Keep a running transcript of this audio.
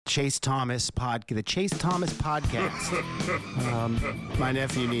Chase Thomas podcast. My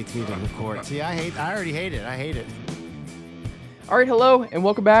nephew needs me to record. See, I already hate it. I hate it. All right, hello, and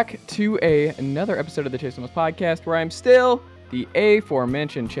welcome back to another episode of the Chase Thomas podcast, where I'm still the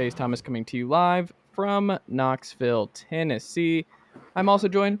aforementioned Chase Thomas, coming to you live from Knoxville, Tennessee. I'm also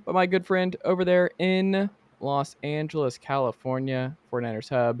joined by my good friend over there in Los Angeles, California, 49ers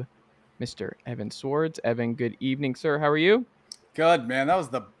Hub, Mr. Evan Sowards. Evan, good evening, sir. How are you? Good, man. That was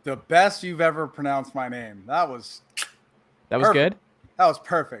the best you've ever pronounced my name. That was good? That was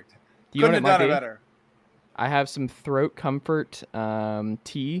perfect. Do you know Couldn't what have done it it might be? better. I have some throat comfort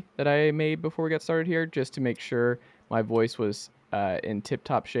tea that I made before we got started here, just to make sure my voice was in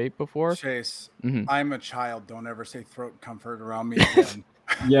tip-top shape before. Chase, Mm-hmm. I'm a child. Don't ever say throat comfort around me again.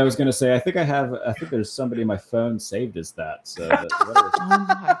 Yeah, I was gonna say. I think there's somebody in my phone saved as that. So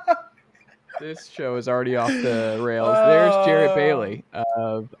This show is already off the rails. There's Jarrett Bailey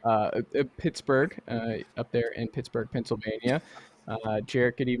of Pittsburgh, up there in Pittsburgh, Pennsylvania.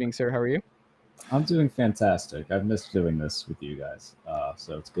 Jarrett, good evening, sir. How are you? I'm doing fantastic. I've missed doing this with you guys,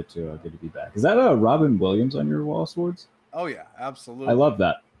 so it's good to be back. Is that Robin Williams on your wall, Swords? Oh yeah, absolutely. I love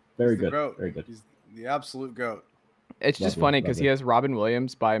that. Very He's the good. goat. Very good. He's the absolute goat. It's just funny because he has Robin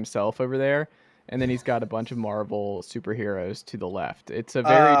Williams by himself over there, and then he's got a bunch of Marvel superheroes to the left. It's a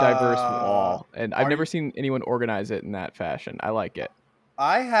very diverse wall, and I've never seen anyone organize it in that fashion. I like it.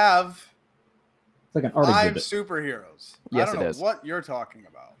 I have It's like an art 5 exhibit. superheroes. Yes, I don't it know is. what you're talking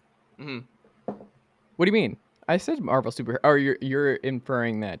about. Mm-hmm. What do you mean? I said Marvel superhero. Or you're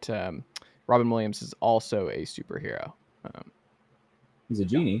inferring that Robin Williams is also a superhero. He's a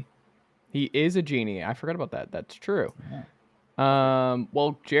genie. He is a genie. I forgot about that. That's true. Yeah.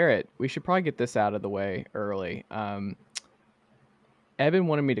 Well, Jarrett, we should probably get this out of the way early. Evan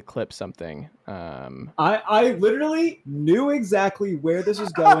wanted me to clip something. I literally knew exactly where this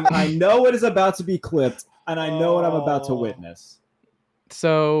was going. I know it is about to be clipped, and I know what I'm about to witness.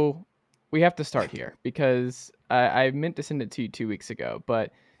 So we have to start here because I meant to send it to you 2 weeks ago,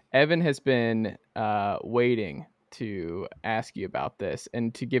 but Evan has been waiting to ask you about this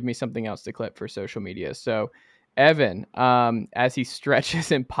and to give me something else to clip for social media. So Evan, as he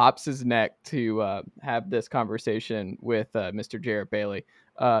stretches and pops his neck to have this conversation with Mr. Jarrett Bailey,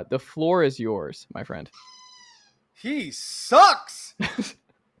 the floor is yours, my friend. He sucks.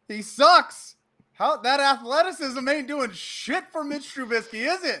 He sucks. How that athleticism ain't doing shit for Mitch Trubisky,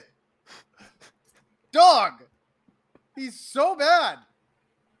 is it? Dog. He's so bad.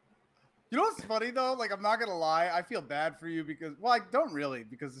 You know what's funny though? Like, I'm not gonna lie, I feel bad for you because, well, I don't really,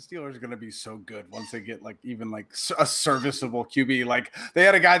 because the Steelers are gonna be so good once they get like even like a serviceable QB. Like, they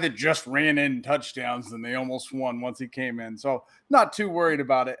had a guy that just ran in touchdowns and they almost won once he came in. So not too worried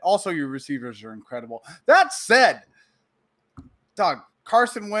about it. Also, your receivers are incredible. That said, dog,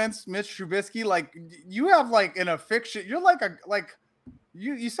 Carson Wentz, Mitch Trubisky, like, you have like in a fiction. You're like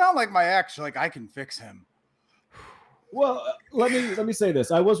you sound like my ex. You're like, I can fix him. Well, let me say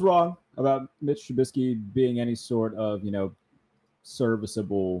this. I was wrong about Mitch Trubisky being any sort of,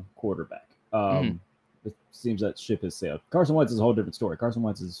 serviceable quarterback. It seems that ship has sailed. Carson Wentz is a whole different story. Carson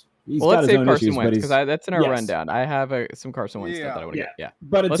Wentz is let's save Carson Wentz because that's in our rundown. I have some Carson Wentz stuff that I want to get. Yeah,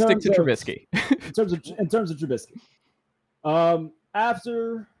 but let's stick to Trubisky. in terms of Trubisky,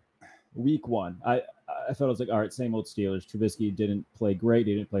 after week 1, I thought I was like, all right, same old Steelers. Trubisky didn't play great.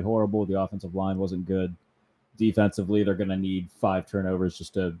 He didn't play horrible. The offensive line wasn't good. Defensively, they're going to need 5 turnovers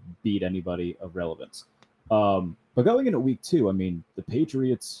just to beat anybody of relevance. But going into week 2, I mean, the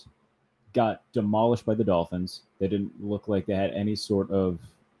Patriots got demolished by the Dolphins. They didn't look like they had any sort of...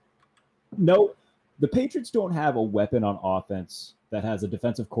 No, the Patriots don't have a weapon on offense that has a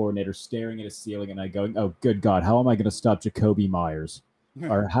defensive coordinator staring at a ceiling and going, oh, good God, how am I going to stop Jacoby Myers?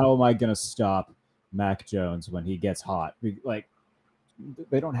 Or how am I going to stop Mac Jones when he gets hot? Like,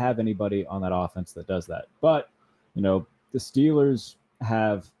 they don't have anybody on that offense that does that. But, the Steelers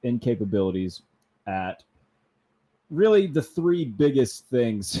have incapabilities at really the 3 biggest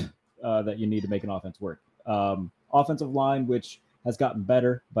things that you need to make an offense work. Offensive line, which has gotten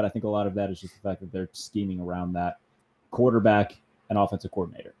better, but I think a lot of that is just the fact that they're scheming around that. Quarterback and offensive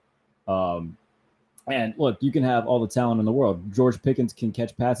coordinator. And look, you can have all the talent in the world. George Pickens can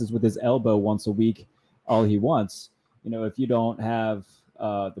catch passes with his elbow once a week, all he wants. If you don't have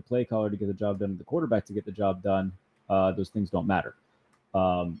the play caller to get the job done, the quarterback to get the job done, those things don't matter.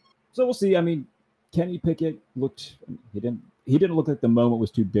 So we'll see. I mean, Kenny Pickett he didn't look like the moment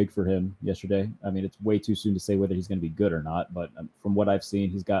was too big for him yesterday. I mean, it's way too soon to say whether he's going to be good or not, but from what I've seen,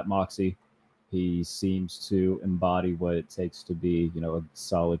 he's got moxie. He seems to embody what it takes to be, a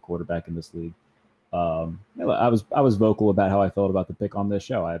solid quarterback in this league. I was vocal about how I felt about the pick on this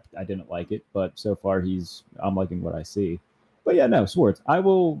show. I didn't like it, but so far I'm liking what I see. But yeah, no, Swartz, I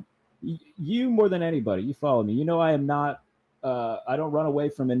will. You more than anybody, you follow me. You know I am not. I don't run away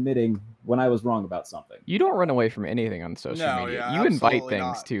from admitting when I was wrong about something. You don't run away from anything on social No, media. yeah, You invite absolutely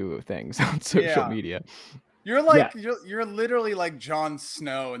things not. to things on social Yeah. media. You're like you're literally like Jon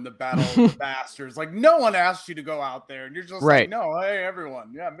Snow in the Battle of the Bastards. Like no one asked you to go out there, and you're just Right. like, no, hey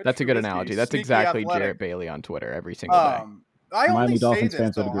everyone, yeah. Mitch That's a good Trubisky, analogy. That's sneaky exactly athletic. Jarrett Bailey on Twitter every single day. I only Miami say Dolphins this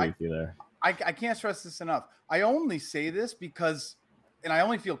fans would though. agree with you there. I can't stress this enough. I only say this because, and I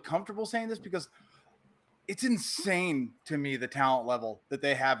only feel comfortable saying this because it's insane to me the talent level that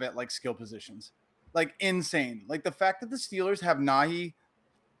they have at like skill positions, like insane. Like the fact that the Steelers have Nahi,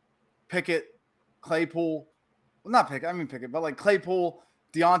 Pickett, Claypool, well not Pickett, I mean Pickett, but like Claypool,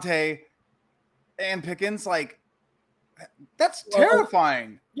 Deontay, and Pickens, like that's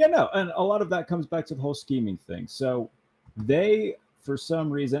terrifying. Yeah, no, and a lot of that comes back to the whole scheming thing. So they, for some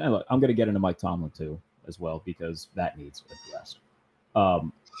reason, and look, I'm going to get into Mike Tomlin too as well because that needs addressed.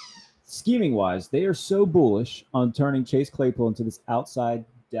 Scheming wise, they are so bullish on turning Chase Claypool into this outside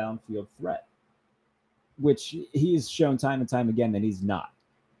downfield threat, which he's shown time and time again that he's not.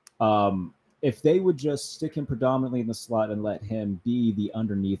 If they would just stick him predominantly in the slot and let him be the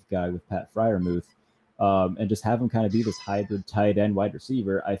underneath guy with Pat Freiermuth, and just have him kind of be this hybrid tight end wide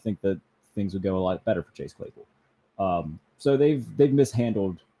receiver, I think that things would go a lot better for Chase Claypool. So they've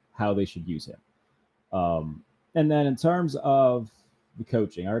mishandled how they should use him. And then in terms of the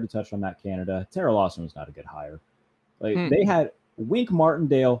coaching, I already touched on that. Canada, Terrell Lawson was not a good hire. Like they had Wink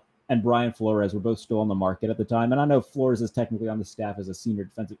Martindale and Brian Flores were both still on the market at the time. And I know Flores is technically on the staff as a senior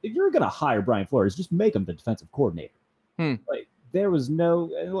defensive. If you're going to hire Brian Flores, just make him the defensive coordinator. Like there was no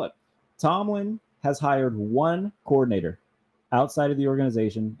look. Tomlin has hired one coordinator outside of the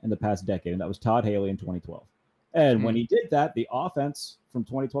organization in the past decade, and that was Todd Haley in 2012. And when he did that, the offense from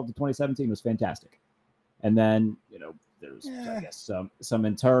 2012 to 2017 was fantastic. And then, there's I guess some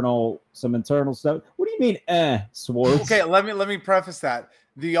internal stuff. What do you mean, Swartz? Okay, let me preface that.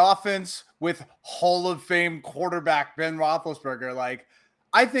 The offense with Hall of Fame quarterback Ben Roethlisberger, like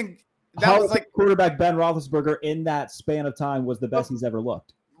I think that was like quarterback Ben Roethlisberger in that span of time was the best he's ever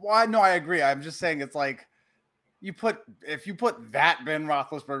looked. Well, no, I agree. I'm just saying it's like if you put that Ben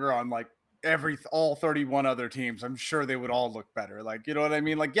Roethlisberger on like all 31 other teams, I'm sure they would all look better. Like, you know what I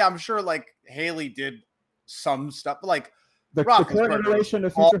mean? Like, yeah, I'm sure like Haley did some stuff, but like the current iteration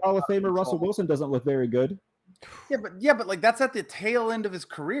of future Hall of Famer Russell Wilson doesn't look very good. Yeah, but like that's at the tail end of his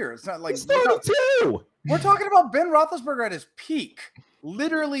career. It's not like he's 32. We're talking about Ben Roethlisberger at his peak,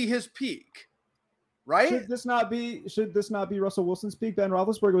 literally his peak, right? Should this not be Russell Wilson's peak? Ben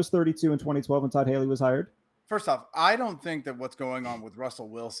Roethlisberger was 32 in 2012 when Todd Haley was hired. First off, I don't think that what's going on with Russell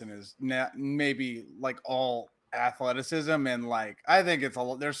Wilson is maybe like all athleticism, and like I think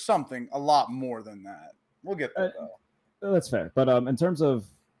there's something a lot more than that. We'll get there though. That's fair, but in terms of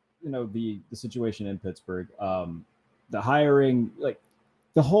the situation in Pittsburgh, the hiring, like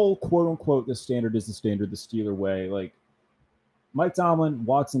the whole quote unquote the standard is the standard, the Steeler way. Like Mike Tomlin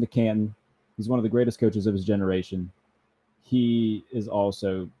walks into Canton. He's one of the greatest coaches of his generation. He is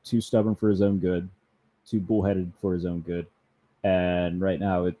also too stubborn for his own good, too bullheaded for his own good. And right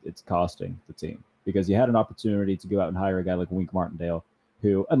now it's costing the team because you had an opportunity to go out and hire a guy like Wink Martindale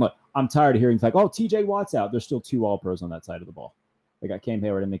who, and look, I'm tired of hearing like, oh, TJ Watt's out. There's still 2 All-Pros on that side of the ball. They got Cam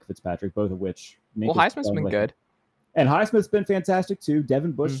Hayward and Nick Fitzpatrick, both of which. Heisman's been good. And Heisman's been fantastic too.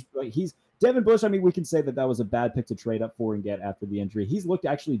 Devin Bush, Devin Bush, I mean, we can say that was a bad pick to trade up for and get after the injury. He's looked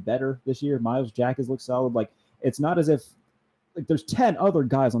actually better this year. Miles Jack has looked solid. Like, it's not as if like there's 10 other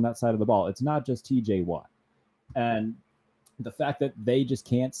guys on that side of the ball. It's not just TJ Watt. And the fact that they just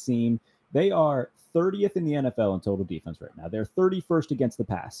can't seem, they are 30th in the NFL in total defense right now. They're 31st against the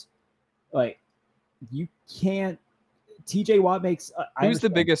pass. Like, you can't. TJ Watt makes. Who's the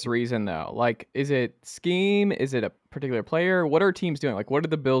biggest reason though? Like, is it scheme? Is it a particular player? What are teams doing? Like, what did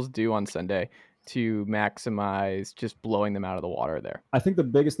the Bills do on Sunday to maximize just blowing them out of the water there? I think the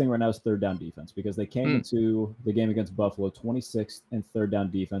biggest thing right now is third down defense because they came into the game against Buffalo 26th in third down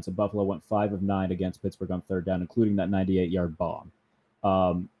defense, and Buffalo went 5 of 9 against Pittsburgh on third down, including that 98-yard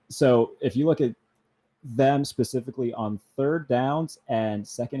bomb. So if you look at them specifically on third downs and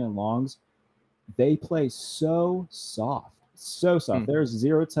second and longs, they play so soft. There's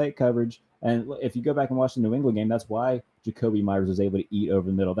zero tight coverage. And if you go back and watch the New England game, that's why Jacoby Myers was able to eat over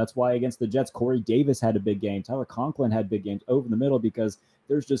the middle. That's why against the Jets, Corey Davis had a big game. Tyler Conklin had big games over the middle because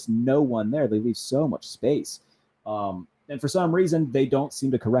there's just no one there. They leave so much space. And for some reason, they don't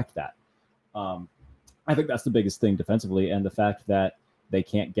seem to correct that. I think that's the biggest thing defensively, and the fact that they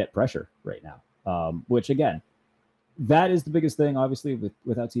can't get pressure right now. which again, that is the biggest thing, obviously,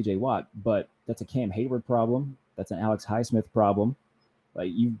 without TJ Watt, but that's a Cam Hayward problem. That's an Alex Highsmith problem.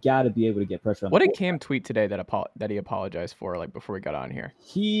 Like, you've got to be able to get pressure on. What did Cam tweet today that he apologized for? Like before we got on here,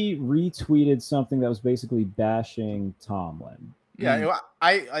 he retweeted something that was basically bashing Tomlin. Yeah,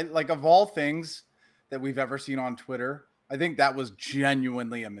 I like, of all things that we've ever seen on Twitter, I think that was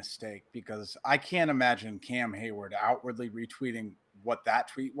genuinely a mistake, because I can't imagine Cam Hayward outwardly retweeting what that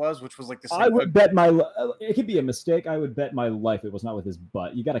tweet was, which was like the same. I would bet it could be a mistake. I would bet my life it was not with his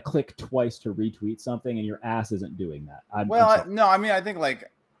butt. You got to click twice to retweet something, and your ass isn't doing that. No, I mean, I think,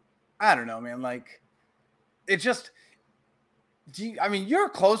 like, I don't know, man. Like, it just. I mean, you're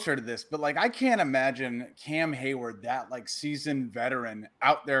closer to this, but like, I can't imagine Cam Hayward, that like seasoned veteran,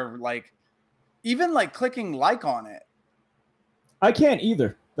 out there, like, even like clicking like on it. I can't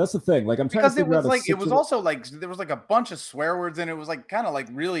either. That's the thing. Like, I'm trying to figure out it was also like there was like a bunch of swear words in it. It was like kind of like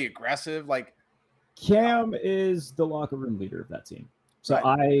really aggressive. Like, Cam is the locker room leader of that team, so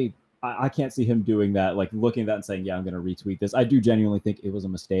right. I can't see him doing that. Like, looking at that and saying, "Yeah, I'm going to retweet this." I do genuinely think it was a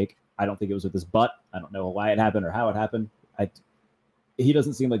mistake. I don't think it was with his butt. I don't know why it happened or how it happened. He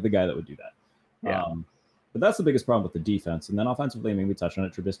doesn't seem like the guy that would do that. Yeah. But that's the biggest problem with the defense. And then offensively, I mean, we touched on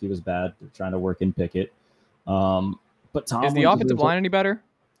it. Trubisky was bad. They're trying to work in Pickett. But Tomlin, is the offensive line any better?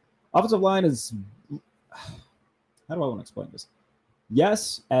 Offensive line is, how do I want to explain this?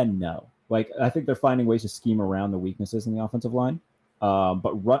 Yes and no. Like, I think they're finding ways to scheme around the weaknesses in the offensive line.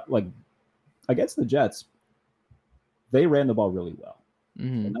 But like against the Jets, they ran the ball really well.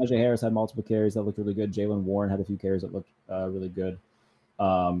 Mm-hmm. Najee Harris had multiple carries that looked really good. Jaylen Warren had a few carries that looked really good,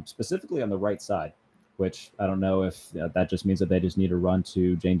 specifically on the right side, which I don't know if that just means that they just need to run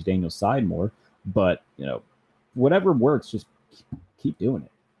to James Daniels' side more. But, whatever works, just keep doing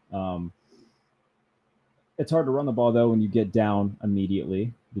it. It's hard to run the ball, though, when you get down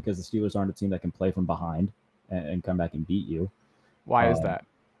immediately, because the Steelers aren't a team that can play from behind and come back and beat you. Why is that?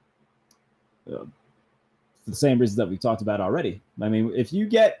 For the same reasons that we've talked about already. I mean, if you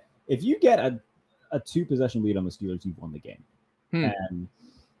get a 2-possession lead on the Steelers, you've won the game. And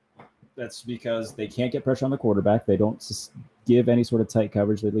that's because they can't get pressure on the quarterback. They don't give any sort of tight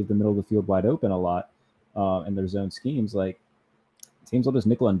coverage. They leave the middle of the field wide open a lot in their zone schemes. Like, teams will just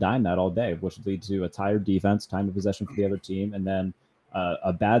nickel and dime that all day, which would lead to a tired defense, time of possession for the other team, and then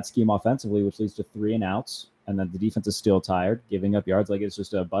a bad scheme offensively, which leads to 3 and outs. And then the defense is still tired, giving up yards. Like, it's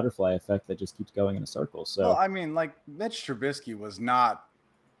just a butterfly effect that just keeps going in a circle. So, well, I mean, like, Mitch Trubisky was not.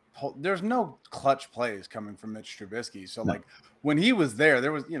 There's no clutch plays coming from Mitch Trubisky. So, like, when he was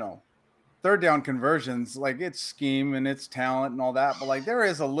there was, third down conversions. Like, it's scheme and it's talent and all that, but like, there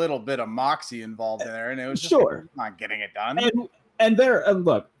is a little bit of moxie involved in there, and it was just not getting it done. And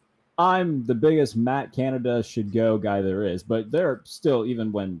look, I'm the biggest Matt Canada should go guy there is, but they're still,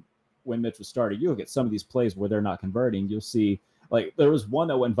 even when Mitch was started, you look at some of these plays where they're not converting, you'll see, like, there was one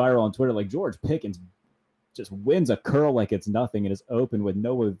that went viral on Twitter, like George Pickens just wins a curl like it's nothing and is open with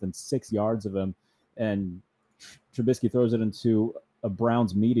no more than 6 yards of him, and Trubisky throws it into a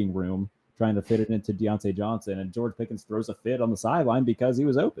Browns meeting room trying to fit it into Deontay Johnson, and George Pickens throws a fit on the sideline because he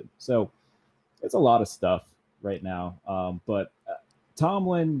was open. So it's a lot of stuff right now. But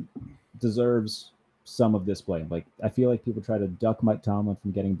Tomlin deserves some of this blame. Like, I feel like people try to duck Mike Tomlin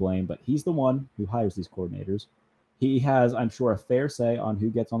from getting blamed, but he's the one who hires these coordinators. He has, I'm sure, a fair say on who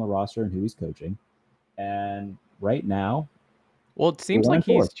gets on the roster and who he's coaching. And right now, well, it seems like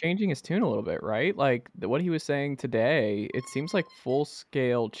he's changing his tune a little bit, right? Like, what he was saying today, it seems like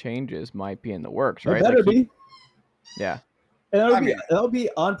full-scale changes might be in the works, right? It better be. Yeah. And that'll be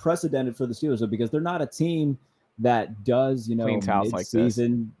unprecedented for the Steelers, though, because they're not a team that does, cleans house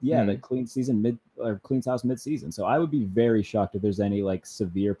mid-season, like that cleans house mid-season. So I would be very shocked if there's any like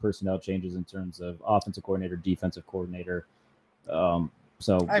severe personnel changes in terms of offensive coordinator, defensive coordinator.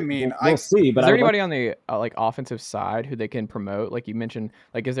 So I mean, we'll see. But is there anybody on the like offensive side who they can promote? Like you mentioned,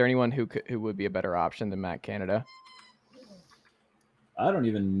 like, is there anyone who would be a better option than Matt Canada? I don't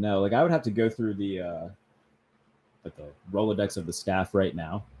even know. Like, I would have to go through the Rolodex of the staff right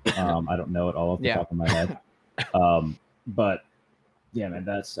now. I don't know it all off the top of my head. But yeah,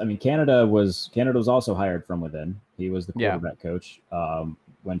 man, Canada was also hired from within. He was the quarterback coach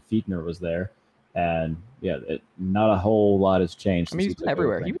when Fichtner was there. And not a whole lot has changed. I mean, he's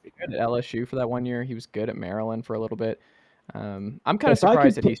everywhere. He was good at LSU for that 1 year. He was good at Maryland for a little bit. I'm kind of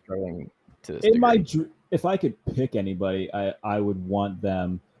surprised that he's struggling to this degree. If I could pick anybody, I would want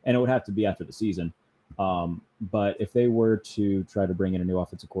them, and it would have to be after the season. But if they were to try to bring in a new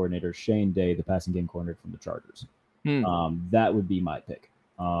offensive coordinator, Shane Day, the passing game coordinator from the Chargers, that would be my pick.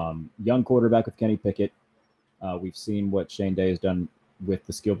 Young quarterback with Kenny Pickett. We've seen what Shane Day has done with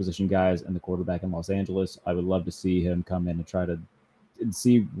the skill position guys and the quarterback in Los Angeles. I would love to see him come in and try to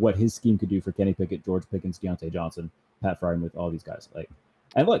see what his scheme could do for Kenny Pickett, George Pickens, Deontay Johnson, Pat Fryermuth, all these guys.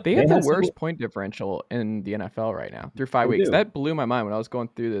 And look, they have the worst point differential in the NFL right now through 5 weeks. That blew my mind when I was going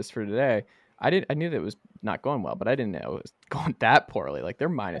through this for today. I knew that it was not going well, but I didn't know it was going that poorly. Like they're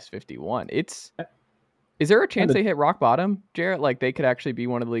minus 51. Is there a chance they hit rock bottom, Jarrett? Like they could actually be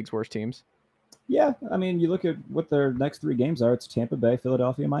one of the league's worst teams? Yeah, I mean, you look at what their next 3 games are. It's Tampa Bay,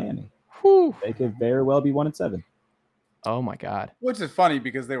 Philadelphia, Miami. Whew. They could very well be 1-7. Oh my God! Which is funny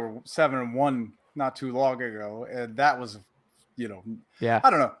because they were 7-1 not too long ago, and that was, yeah. I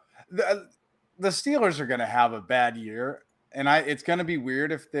don't know. The Steelers are going to have a bad year, and it's going to be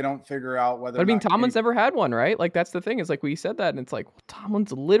weird if they don't figure out whether. But I mean, Tomlin's never had one, right? Like that's the thing. Is like we said that, and it's like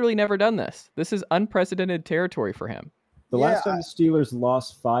Tomlin's literally never done this. This is unprecedented territory for him. The last time the Steelers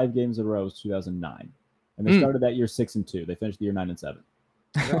lost 5 games in a row was 2009, and they started that year 6-2. They finished the year 9-7.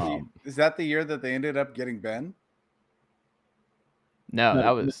 Is that the year that they ended up getting Ben? No,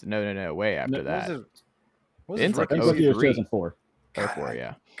 that was no way after that. Ben's like 2004. 04,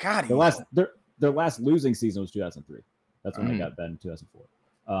 yeah. God, their last losing season was 2003. That's when they got Ben in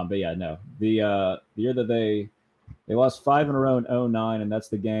 2004. But yeah, no, the year that they lost 5 in a row in 2009, and that's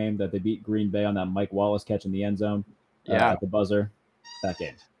the game that they beat Green Bay on that Mike Wallace catch in the end zone. At the buzzer, that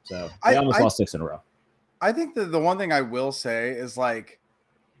game. So they almost lost 6 in a row. I think that the one thing I will say is like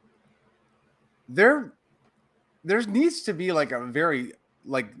there needs to be like a very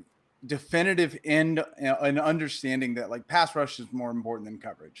like definitive end and understanding that like pass rush is more important than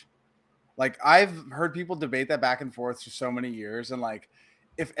coverage. Like I've heard people debate that back and forth for so many years, and like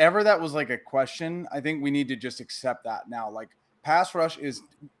if ever that was like a question, I think we need to just accept that now. Like pass rush is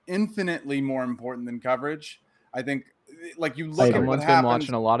infinitely more important than coverage. I think, like you look at what happens. Someone's been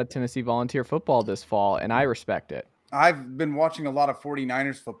watching a lot of Tennessee Volunteer football this fall, and I respect it. I've been watching a lot of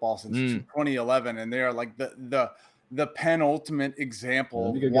 49ers football since 2011, and they are like the penultimate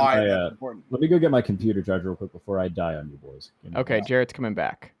example of why that's important. Let me go get my computer charged real quick before I die on you boys. Okay, Jarrett's coming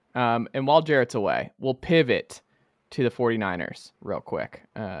back. And while Jarrett's away, we'll pivot to the 49ers real quick.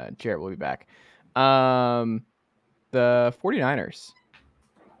 Jarrett will be back. The 49ers,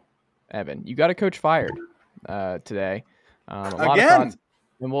 Evan, you got a coach fired today. A lot of thoughts.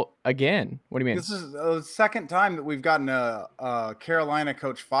 And again, what do you mean? This is the second time that we've gotten a Carolina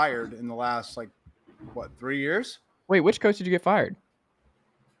coach fired in the last 3 years? Wait, which coach did you get fired?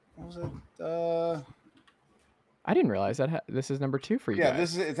 What was it? I didn't realize that this is number 2 for you. Yeah,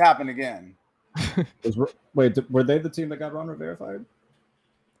 guys. It's happened again. Were they the team that got Ron Rivera fired?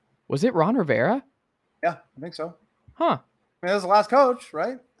 Was it Ron Rivera? Yeah, I think so. Huh. I mean, that was the last coach,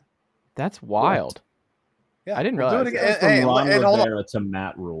 right? That's wild. Correct. Yeah, I didn't realize. Do it from Ron Rivera to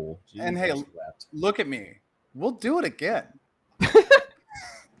Matt Rhule. Jesus, and hey, look at me. We'll do it again.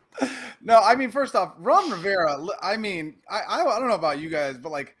 No, I mean, first off, Ron Rivera. I mean, I don't know about you guys,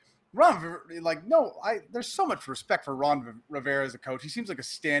 but there's so much respect for Ron Rivera as a coach. He seems like a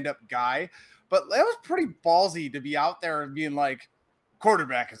stand-up guy, but that was pretty ballsy to be out there and being like,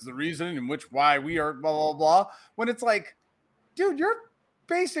 quarterback is the reason in which why we are blah blah blah. When it's like, dude, you're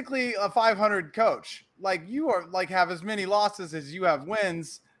basically a 500 coach. Like you are have as many losses as you have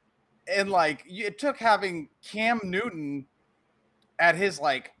wins, and it took having Cam Newton at his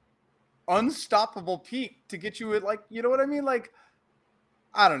unstoppable peak to get you at you know what I mean?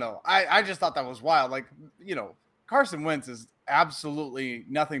 I don't know. I just thought that was wild. Carson Wentz is absolutely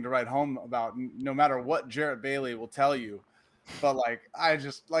nothing to write home about, no matter what Jarrett Bailey will tell you. But I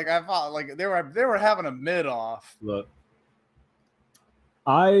thought they were having a mid off. Look,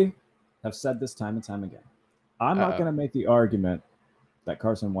 I have said this time and time again. I'm not going to make the argument that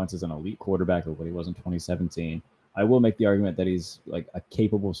Carson Wentz is an elite quarterback of what he was in 2017. I will make the argument that he's a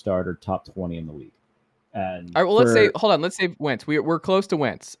capable starter, top 20 in the league. And all right, well, let's say Wentz. We're close to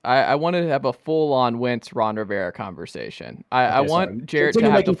Wentz. I want to have a full-on Wentz Ron Rivera conversation. I want Jarrett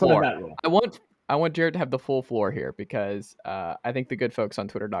to have the floor. I want Jarrett to have the full floor here because I think the good folks on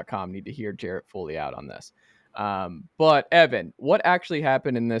Twitter.com need to hear Jarrett fully out on this. But Evan, what actually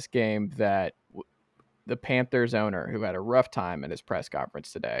happened in this game that the Panthers owner, who had a rough time at his press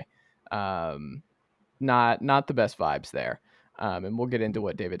conference today, not the best vibes there. And we'll get into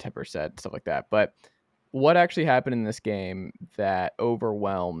what David Tepper said, stuff like that. But what actually happened in this game that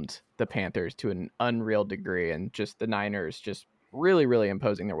overwhelmed the Panthers to an unreal degree, and just the Niners just really, really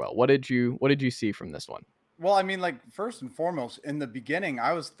imposing their will? What did you see from this one? Well, I mean, first and foremost, in the beginning,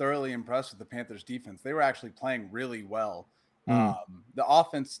 I was thoroughly impressed with the Panthers defense. They were actually playing really well. The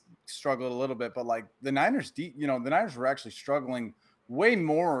offense struggled a little bit, but the Niners, the Niners were actually struggling way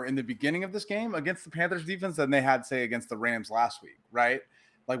more in the beginning of this game against the Panthers defense than they had, say, against the Rams last week, right?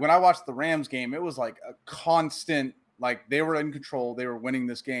 Like when I watched the Rams game, it was like a constant, like they were in control. They were winning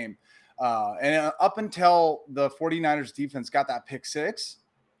this game. And up until the 49ers defense got that pick six,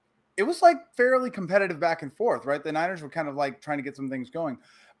 it was like fairly competitive back and forth, right? The Niners were kind of like trying to get some things going.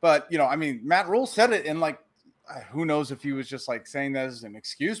 But, you know, I mean, Matt Rhule said it in like, who knows if he was just like saying that as an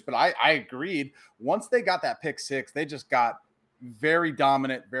excuse, but I agreed. Once they got that pick six, they just got very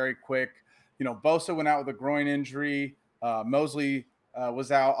dominant, very quick. You know, Bosa went out with a groin injury. Mosley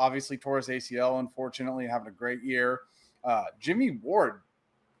was out, obviously tore his ACL, unfortunately, having a great year. Jimmy Ward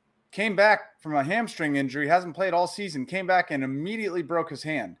came back from a hamstring injury, hasn't played all season, came back and immediately broke his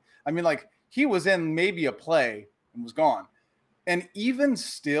hand. I mean, like he was in maybe a play and was gone. And even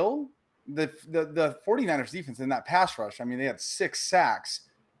still, the 49ers defense in that pass rush, I mean, they had 6 sacks.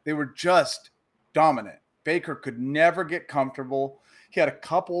 They were just dominant. Baker could never get comfortable. He had a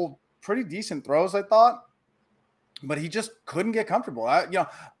couple pretty decent throws, I thought, but he just couldn't get comfortable. I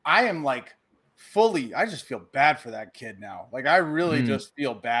am like I just feel bad for that kid now. Like I really just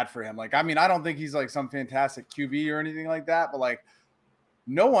feel bad for him. Like, I mean, I don't think he's like some fantastic QB or anything like that, but like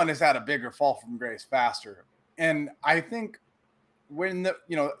no one has had a bigger fall from grace faster. And I think when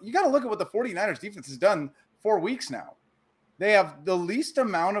you got to look at what the 49ers defense has done 4 weeks now. They have the least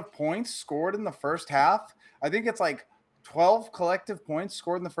amount of points scored in the first half. I think it's like 12 collective points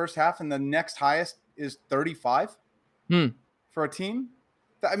scored in the first half, and the next highest is 35 for a team.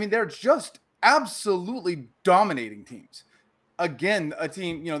 I mean, they're just absolutely dominating teams. Again, a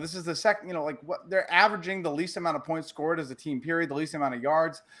team, this is the second, like what they're averaging the least amount of points scored as a team period, the least amount of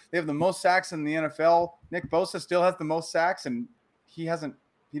yards. They have the most sacks in the NFL. Nick Bosa still has the most sacks, and he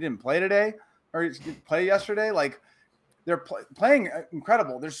didn't play today or he didn't play yesterday. Like they're playing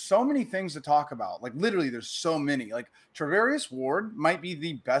incredible. There's so many things to talk about. Like literally there's so many. Like Travarius Ward might be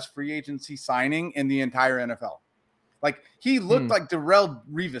the best free agency signing in the entire NFL. Like he looked like Darrell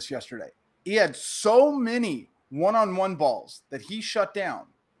Revis yesterday. He had so many one-on-one balls that he shut down.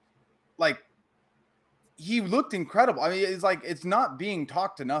 Like he looked incredible. I mean, it's like, it's not being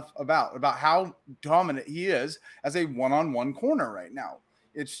talked enough about how dominant he is as a one-on-one corner right now.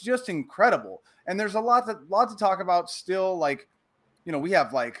 It's just incredible. And there's a lot to talk about still. Like, we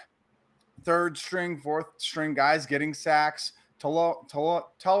have like third string, fourth string guys getting sacks. Talanoa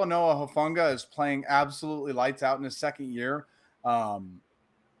Hufanga is playing absolutely lights out in his second year.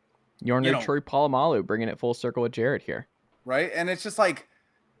 Your new Troy Polamalu bringing it full circle with Jarrett here. Right. And it's just like,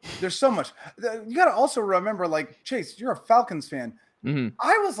 there's so much. You got to also remember, like, Chase, you're a Falcons fan. Mm-hmm.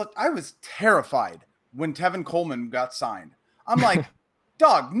 I was terrified when Tevin Coleman got signed. I'm like,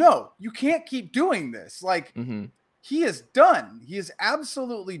 dog, no, you can't keep doing this. Like, he is done. He is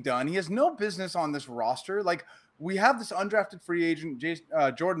absolutely done. He has no business on this roster. Like, we have this undrafted free agent,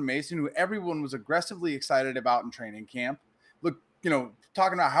 Jordan Mason, who everyone was aggressively excited about in training camp. Look,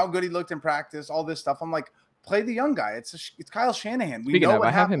 talking about how good he looked in practice, all this stuff. I'm like, play the young guy. It's Kyle Shanahan. Speaking of, I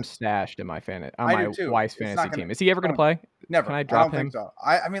have him stashed in my wife's fantasy team. Is he ever going to play? Never. Can I drop him? Think so.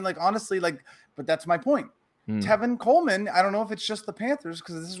 I mean, like, honestly, like, but that's my point. Tevin Coleman, I don't know if it's just the Panthers,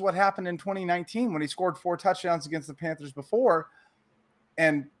 because this is what happened in 2019 when he scored 4 touchdowns against the Panthers before.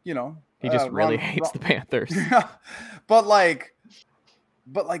 And, he just really hates the Panthers. But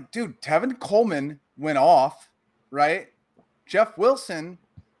dude, Tevin Coleman went off, right? Jeff Wilson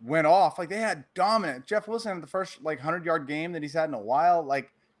went off. Like, they had dominant. Jeff Wilson had the first 100-yard game that he's had in a while.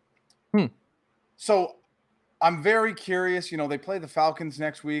 So I'm very curious. They play the Falcons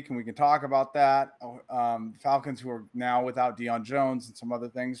next week, and we can talk about that. Falcons, who are now without Deion Jones and some other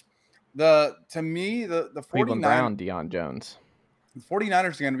things. To me, the Cleveland Brown, Deion Jones. The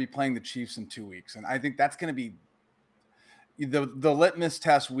 49ers are going to be playing the Chiefs in 2 weeks, and I think that's going to be the litmus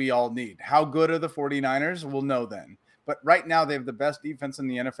test we all need. How good are the 49ers? We'll know then. But right now, they have the best defense in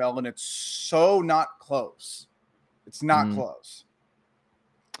the NFL, and it's so not close. It's not close.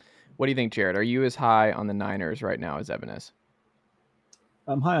 What do you think, Jarrett? Are you as high on the Niners right now as Evan is?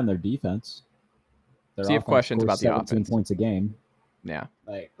 I'm high on their defense. So you have questions about the 17 offense? Points a game. Yeah.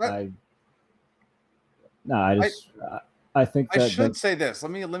 I think that I should say this.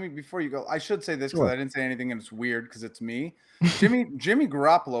 Let me before you go. I should say this because I didn't say anything, and it's weird because it's me. Jimmy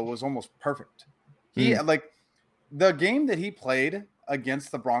Garoppolo was almost perfect. He the game that he played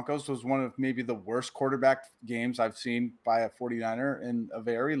against the Broncos was one of maybe the worst quarterback games I've seen by a 49er in a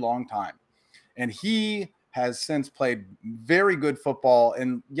very long time. And he has since played very good football.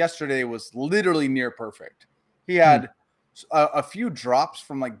 And yesterday was literally near perfect. He had a few drops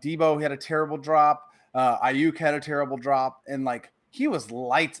from Debo. He had a terrible drop. Ayuk had a terrible drop. And he was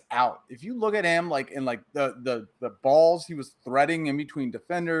lights out. If you look at him, like in like the balls he was threading in between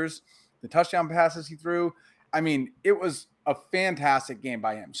defenders, the touchdown passes he threw, I mean, it was a fantastic game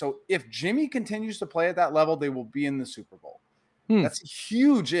by him. So if Jimmy continues to play at that level, they will be in the Super Bowl. That's a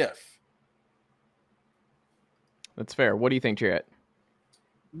huge if. That's fair. What do you think, Jarrett?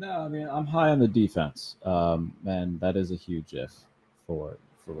 No, I mean, I'm high on the defense, and that is a huge if for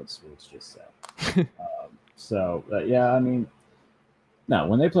what Sowards just said. Yeah, I mean, no,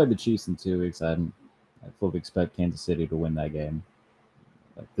 when they played the Chiefs in 2 weeks, I fully expect Kansas City to win that game.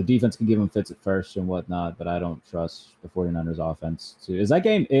 Like, the defense can give them fits at first and whatnot, but I don't trust the 49ers offense to. Is that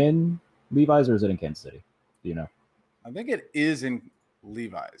game in Levi's or is it in Kansas City? Do you know? I think it is in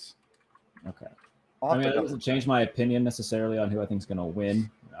Levi's. Okay. I mean, it doesn't change my opinion necessarily on who I think is going to win.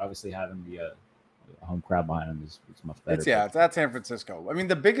 Obviously, having the home crowd behind them is much better. It's at San Francisco. I mean,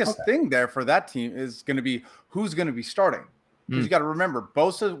 the biggest thing there for that team is going to be who's going to be starting. Because you got to remember,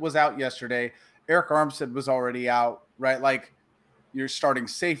 Bosa was out yesterday. Eric Armstead was already out, right? Like, your starting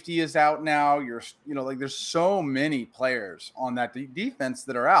safety is out now. There's so many players on that defense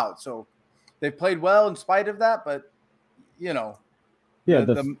that are out. So they've played well in spite of that, but the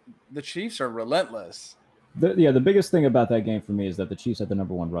Chiefs are relentless. The biggest thing about that game for me is that the Chiefs had the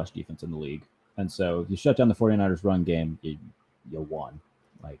number 1 rush defense in the league. And so if you shut down the 49ers run game, you won.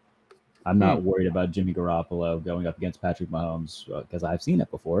 Like, I'm not worried about Jimmy Garoppolo going up against Patrick Mahomes because I've seen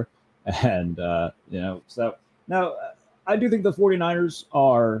it before. And, so now I do think the 49ers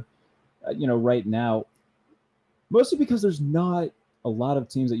are, right now, mostly because there's not a lot of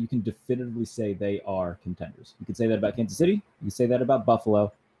teams that you can definitively say they are contenders. You could say that about Kansas City. You can say that about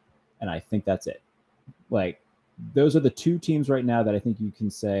Buffalo. And I think that's it. Like, those are the 2 teams right now that I think you can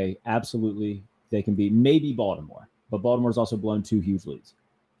say absolutely they can beat. Maybe Baltimore, but Baltimore's also blown 2 huge leads.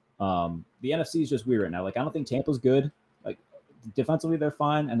 The NFC is just weird right now. Like, I don't think Tampa's good. Like, defensively they're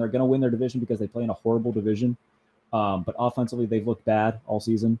fine, and they're going to win their division because they play in a horrible division. But offensively they've looked bad all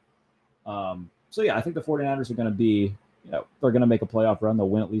season. I think the 49ers are going to be, they're going to make a playoff run. They'll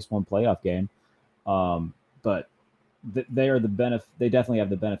win at least one playoff game. But they definitely have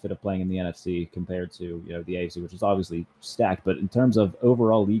the benefit of playing in the NFC compared to the AFC, which is obviously stacked. But in terms of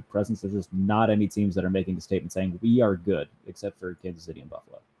overall league presence, there's just not any teams that are making a statement saying we are good, except for Kansas City and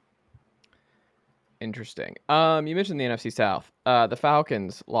Buffalo. Interesting. You mentioned the NFC South. The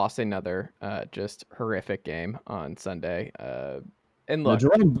Falcons lost another just horrific game on Sunday. And look,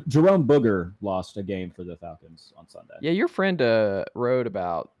 Jerome Booger lost a game for the Falcons on Sunday. Yeah, your friend wrote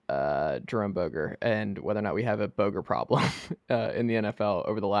about Jerome Boger and whether or not we have a Boger problem in the NFL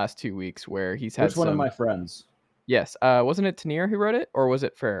over the last 2 weeks, where he's had. Which one of my friends? Yes, wasn't it Tanier who wrote it, or was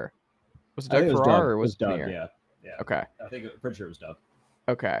it Ferrer? Was it Doug Farrar or was it Doug? Tanier? Yeah. Okay. Pretty sure it was Doug.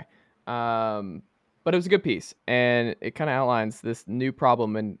 Okay. But it was a good piece, and it kind of outlines this new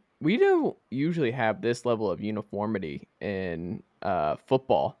problem. And we don't usually have this level of uniformity in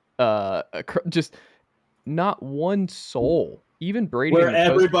football. Just not one soul, even Brady. Where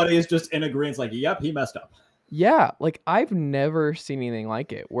everybody is just in agreement, like, yep, he messed up. Yeah, like, I've never seen anything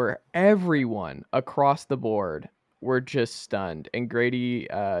like it, where everyone across the board were just stunned. And Grady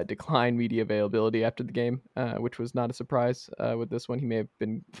declined media availability after the game, which was not a surprise with this one. He may have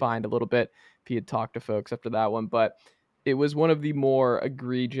been fined a little bit if he had talked to folks after that one, but it was one of the more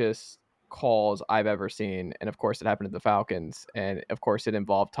egregious calls I've ever seen. And of course, it happened to the Falcons, and of course, it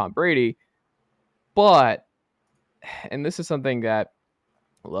involved Tom Brady. But, and this is something that,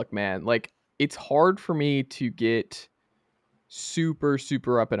 look, man, like, it's hard for me to get super,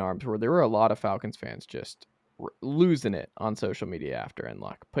 super up in arms, where there were a lot of Falcons fans just losing it on social media after. And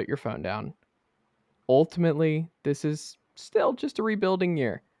look, put your phone down. Ultimately, this is still just a rebuilding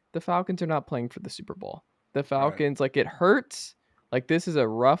year. The Falcons are not playing for the Super Bowl. The Falcons, like, it hurts. Like, this is a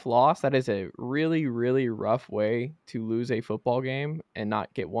rough loss. That is a really, really rough way to lose a football game and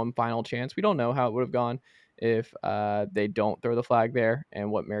not get one final chance. We don't know how it would have gone if they don't throw the flag there and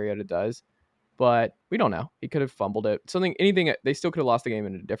what Mariota does. But we don't know. He could have fumbled it. Anything. They still could have lost the game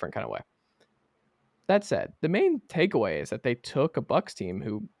in a different kind of way. That said, the main takeaway is that they took a Bucs team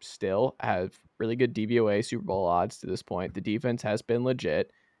who still have really good DVOA Super Bowl odds to this point. The defense has been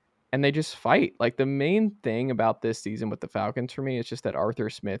legit, and they just fight. Like, the main thing about this season with the Falcons for me is just that Arthur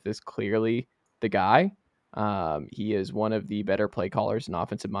Smith is clearly the guy. He is one of the better play callers and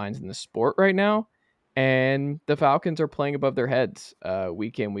offensive minds in the sport right now. And the Falcons are playing above their heads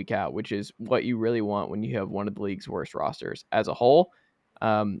week in, week out, which is what you really want when you have one of the league's worst rosters as a whole.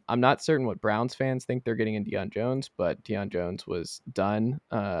 I'm not certain what Browns fans think they're getting in Deion Jones, but Deion Jones was done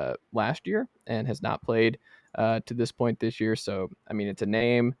last year and has not played to this point this year. So, I mean, it's a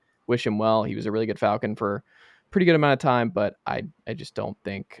name. Wish him well. He was a really good Falcon for pretty good amount of time, but I just don't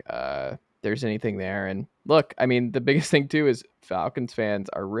think there's anything there. And look, I mean, the biggest thing too is Falcons fans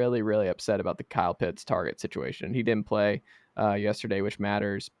are really, really upset about the Kyle Pitts target situation. He didn't play yesterday, which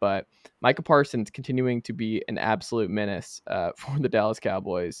matters, but Micah Parsons continuing to be an absolute menace for the Dallas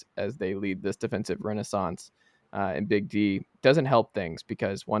Cowboys as they lead this defensive renaissance. And Big D doesn't help things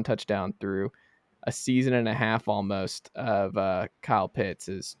because one touchdown through a season and a half almost of Kyle Pitts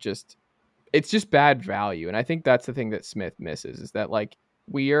is just, it's just bad value. And I think that's the thing that Smith misses, is that like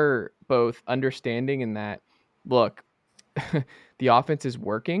we are both understanding in that, look, the offense is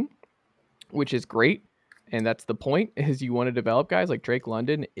working, which is great. And that's the point, is you want to develop guys like Drake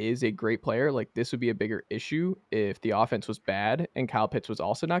London is a great player. Like this would be a bigger issue if the offense was bad and Kyle Pitts was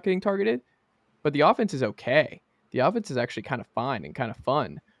also not getting targeted, but the offense is okay. The offense is actually kind of fine and kind of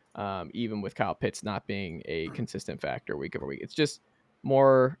fun. Even with Kyle Pitts not being a consistent factor week over week. It's just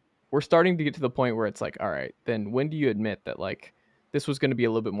more, we're starting to get to the point where it's like, all right, then when do you admit that like this was going to be a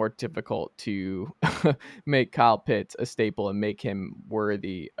little bit more difficult to make Kyle Pitts a staple and make him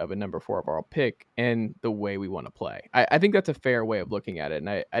worthy of a number 4 overall pick and the way we want to play? I think that's a fair way of looking at it.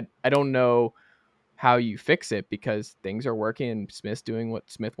 And I don't know how you fix it because things are working and Smith's doing what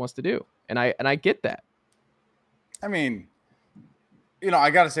Smith wants to do. And I get that. I mean,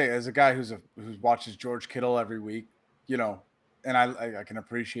 I got to say, as a guy who watches George Kittle every week, and I can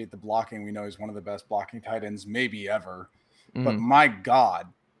appreciate the blocking. We know he's one of the best blocking tight ends maybe ever. Mm-hmm. But my God,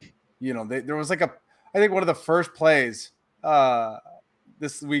 there was like I think one of the first plays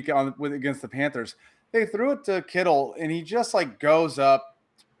this week against the Panthers, they threw it to Kittle and he just like goes up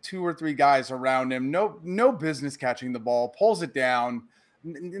 2 or 3 guys around him. No business catching the ball, pulls it down.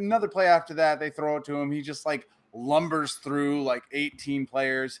 Another play after that, they throw it to him. He just like lumbers through like 18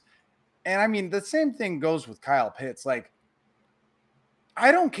 players. And I mean, the same thing goes with Kyle Pitts. Like,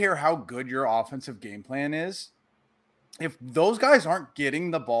 I don't care how good your offensive game plan is. If those guys aren't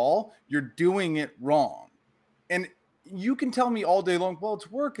getting the ball, you're doing it wrong. And you can tell me all day long, well, it's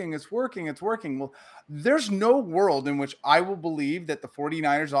working. Well, there's no world in which I will believe that the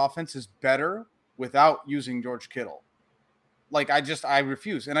 49ers offense is better without using George Kittle. Like, I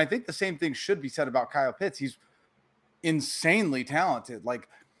refuse. And I think the same thing should be said about Kyle Pitts. He's insanely talented. Like,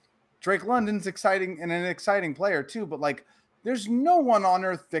 Drake London's exciting and an exciting player too, but like, there's no one on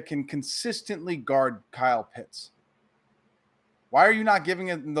earth that can consistently guard Kyle Pitts. Why are you not giving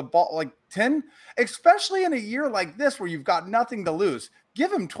him the ball like 10, especially in a year like this where you've got nothing to lose?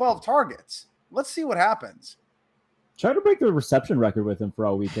 Give him 12 targets. Let's see what happens. Try to break the reception record with him for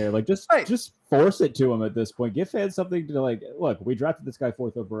all week here. Like, just force it to him at this point. Give fans something to like, look, we drafted this guy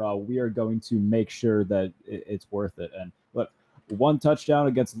 4th overall. We are going to make sure that it's worth it. And look, 1 touchdown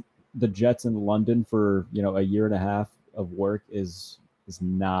against the Jets in London for, a year and a half of work is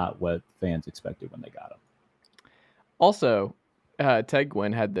not what fans expected when they got him. Also, Ted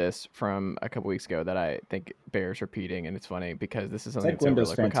Gwynn had this from a couple weeks ago that I think bears repeating, and it's funny because this is something Ted Gwynn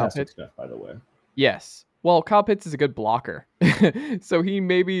does fantastic stuff, by the way. Yes. Well, Kyle Pitts is a good blocker. So he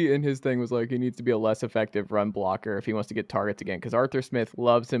maybe in his thing was like he needs to be a less effective run blocker if he wants to get targets again, because Arthur Smith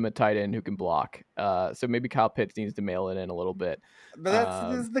loves him a tight end who can block. So maybe Kyle Pitts needs to mail it in a little bit. But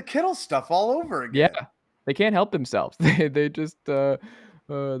that's the Kittle stuff all over again. Yeah. They can't help themselves. They just they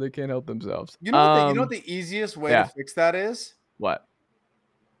can't help themselves. You know what the easiest way to fix that is? What?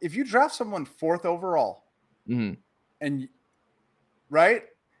 If you draft someone 4th overall, mm-hmm. and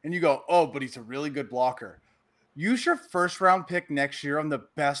you go, oh, but he's a really good blocker. Use your 1st round pick next year on the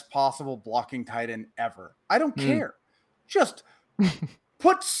best possible blocking tight end ever. I don't care. Just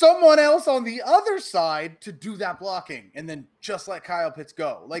put someone else on the other side to do that blocking, and then just let Kyle Pitts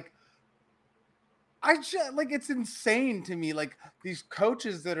go. Like, it's insane to me. Like, these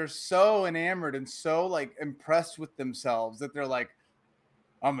coaches that are so enamored and so like impressed with themselves that they're like,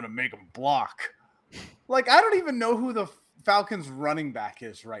 I'm going to make them block. Like, I don't even know who the Falcons running back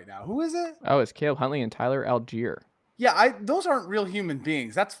is right now. Who is it? Oh, it's Caleb Huntley and Tyler Algier. Yeah, those aren't real human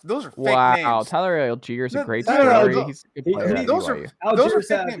beings. Those are fake names. Wow, Tyler Algier is a great story. He's a good player. Those are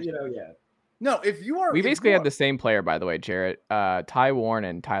fake names. No, if you are, we basically have the same player, by the way, Jarrett. Ty Warren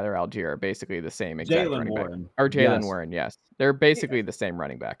and Tyler Algier are basically the same exact running back. Or Jalen Warren, yes, they're basically the same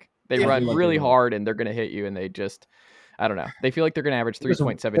running back. They run really hard and they're going to hit you, and they just, I don't know. They feel like they're going to average 3.7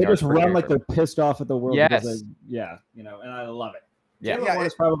 yards. They just run like they're pissed off at the world. Yes. And I love it. Yeah. Jalen Warren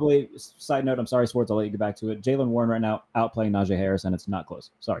is probably, side note, I'm sorry, Swartz, I'll let you get back to it. Jalen Warren right now outplaying Najee Harris, and it's not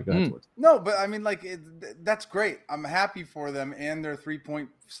close. Sorry, go ahead, Swartz. No, but I mean, like, that's great. I'm happy for them and their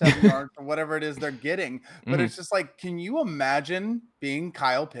 3.7 yards or whatever it is they're getting. But it's just like, can you imagine being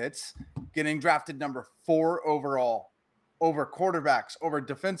Kyle Pitts, getting drafted number 4 overall, over quarterbacks, over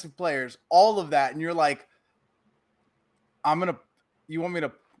defensive players, all of that, and you're like, You want me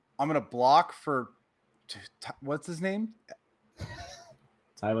to? I'm gonna block for. What's his name?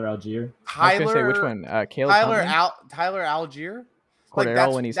 Tyler Algier. I was gonna say which one? Caleb Huntley? Tyler Algier.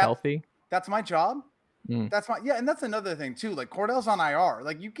 Cordero when he's healthy. That's my job. Mm. And that's another thing too. Like Cordell's on IR.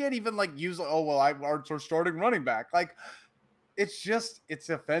 Like you can't even like use. Oh well, our starting running back. Like it's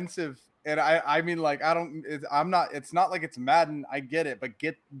offensive. And I mean like it's not like it's Madden. I get it, but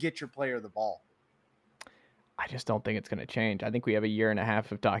get your player the ball. I just don't think it's going to change. I think we have a year and a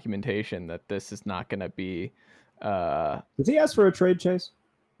half of documentation that this is not going to be. Does he ask for a trade, Chase?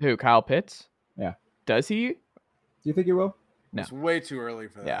 Who, Kyle Pitts? Yeah. Does he? Do you think he will? No. It's way too early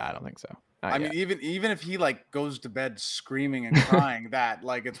for that. Yeah, I don't think so. I mean, even if he like goes to bed screaming and crying, that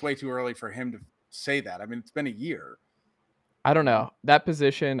like it's way too early for him to say that. I mean, it's been a year. I don't know. That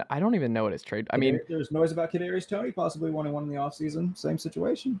position, I don't even know what his trade. I mean, there's noise about Kadarius Toney possibly wanting one in the offseason. Same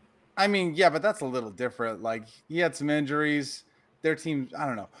situation. I mean, yeah, but that's a little different. Like he had some injuries. Their team, I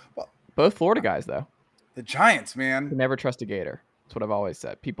don't know. Well, both Florida guys though. The Giants, man. You never trust a Gator. That's what I've always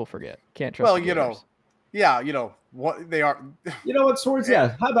said. People forget. Can't trust. Well, you know, yeah, you know what they are. You know what, Sowards?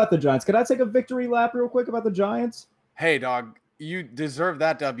 Yeah. How about the Giants? Could I take a victory lap real quick about the Giants? Hey, dog. You deserve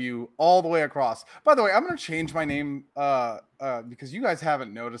that W all the way across. By the way, I'm going to change my name because you guys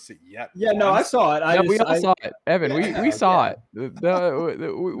haven't noticed it yet. Yeah, no, I saw it. We all saw it. Evan, we saw it. We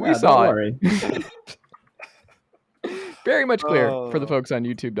saw it. Very much clear for the folks on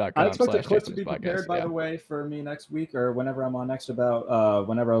YouTube.com. I expect the clip to be prepared, by the way, for me next week or whenever I'm on next about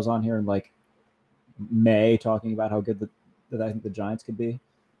whenever I was on here in like May talking about how good that I think the Giants could be.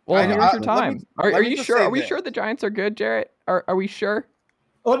 Well, here's your time. Are you sure? Are we sure the Giants are good, Jarrett? Are we sure?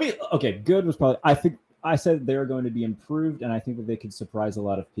 Okay, good was probably. I think I said they're going to be improved, and I think that they could surprise a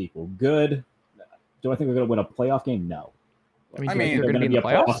lot of people. Good. Do I think they're going to win a playoff game? No. I mean they're going to be in the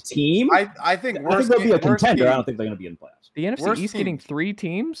playoffs. Team? I think they'll be a contender. I don't think they're going to be in the playoffs. The NFC East getting 3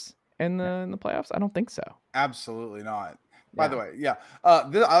 teams in the playoffs? I don't think so. Absolutely not. By the way, yeah.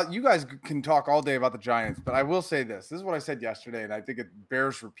 You guys can talk all day about the Giants, but I will say this. This is what I said yesterday, and I think it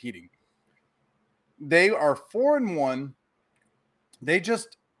bears repeating. They are 4-1. They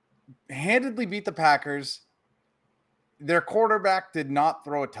just handedly beat the Packers. Their quarterback did not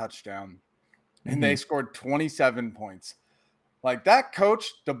throw a touchdown, and they scored 27 points. Like that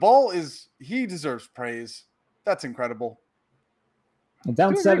coach, the ball he deserves praise. That's incredible. And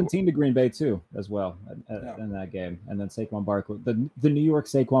down 17 to Green Bay too, as well in that game. And then Saquon Barkley, the New York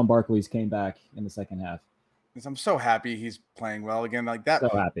Saquon Barkleys came back in the second half. I'm so happy he's playing well again. Like that, so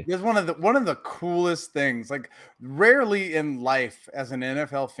happy. It's one of the coolest things. Like rarely in life, as an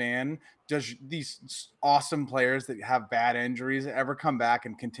NFL fan, does these awesome players that have bad injuries ever come back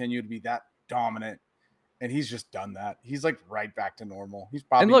and continue to be that dominant. And he's just done that. He's like right back to normal. He's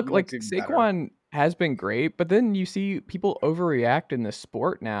probably and look like Saquon has been great, but then you see people overreact in this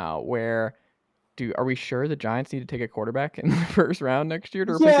sport now. Where are we sure the Giants need to take a quarterback in the first round next year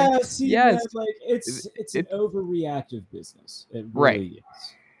to replace him? Yes, like it's an overreactive business. It really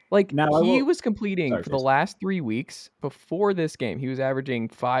is. Like now, he was completing for the last 3 weeks before this game. He was averaging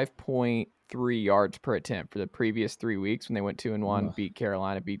 5.3 yards per attempt for the previous 3 weeks when they went 2-1, beat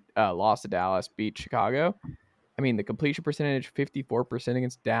Carolina, lost to Dallas, beat Chicago. I mean, the completion percentage 54%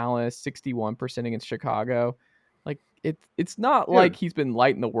 against Dallas, 61% against Chicago. Like it's not like he's been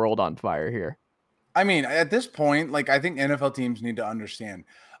lighting the world on fire here. I mean, at this point, like I think NFL teams need to understand,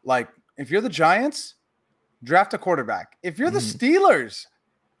 like if you're the Giants, draft a quarterback. If you're the Steelers,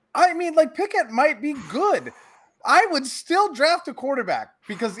 I mean, like Pickett might be good. I would still draft a quarterback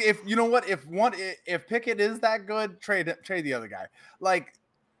because if Pickett is that good, trade the other guy. Like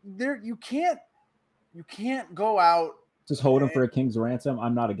you can't go out just hold him for a king's ransom.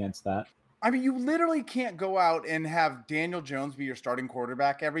 I'm not against that. I mean, you literally can't go out and have Daniel Jones be your starting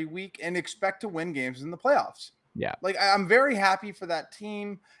quarterback every week and expect to win games in the playoffs. Yeah. Like I'm very happy for that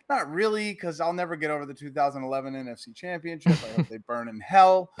team. Not really, because I'll never get over the 2011 NFC Championship. I hope they burn in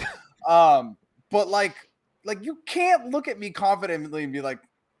hell. But like you can't look at me confidently and be like,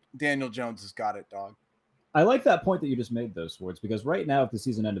 Daniel Jones has got it, dog. I like that point that you just made, though, Swords, because right now, if the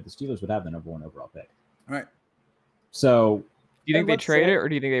season ended, the Steelers would have the number 1 overall pick. Right. So, do you think they trade it, or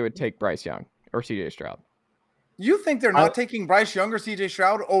do you think they would take Bryce Young or CJ Stroud? You think they're not taking Bryce Young or CJ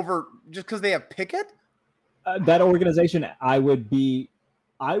Stroud over just because they have Pickett? That organization, I would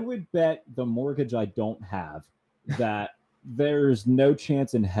bet the mortgage I don't have that there's no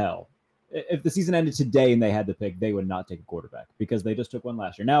chance in hell. If the season ended today and they had the pick, they would not take a quarterback because they just took one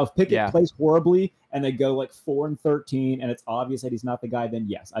last year. Now, if Pickett plays horribly and they go like 4-13 and it's obvious that he's not the guy, then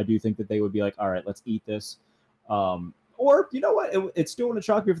yes, I do think that they would be like, all right, let's eat this. Or Or you know what? It's still going to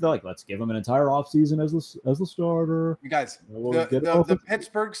shock me if they're like, let's give him an entire offseason as the starter. You guys, the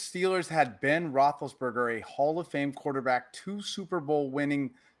Pittsburgh Steelers had Ben Roethlisberger, a Hall of Fame quarterback, 2 Super Bowl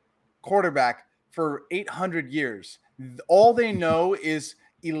winning quarterback for 800 years. All they know is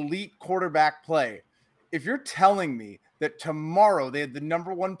elite quarterback play. If you're telling me that tomorrow they had the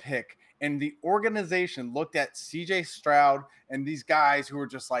number 1 pick and the organization looked at CJ Stroud and these guys who are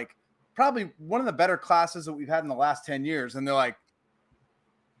just like probably one of the better classes that we've had in the last 10 years, and they're like,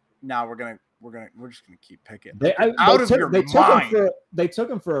 "No, we're just gonna keep picking." They took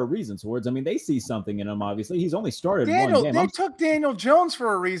him for a reason, Sowards. I mean, they see something in him. Obviously, he's only started one game. They took Daniel Jones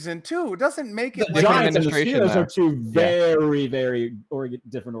for a reason too. It doesn't make it. The Giants and the Steelers are 2 very, very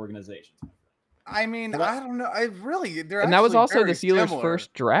different organizations. I mean, I don't know. And that was also the Steelers'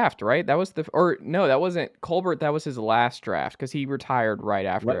 first draft, right? That was no, that wasn't Colbert. That was his last draft because he retired right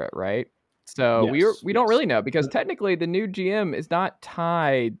after it, right? So we don't really know because technically the new GM is not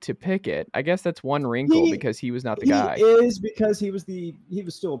tied to Pickett. I guess that's one wrinkle because he was not the guy. He is because he was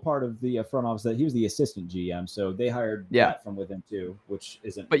still a part of the front office. That he was the assistant GM, so they hired that from within too, which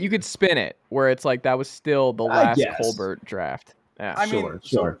isn't. But you could spin it where it's like that was still the last Colbert draft. Yeah, I mean,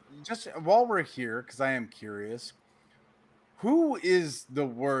 sure. Just while we're here, because I am curious, who is the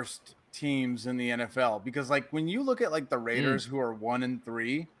worst teams in the NFL? Because like when you look at like the Raiders, who are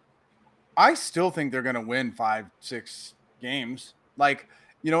 1-3, I still think they're going to win 5-6 games. Like,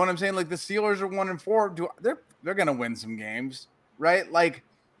 you know what I'm saying? Like the Steelers are 1-4. They're going to win some games, right? Like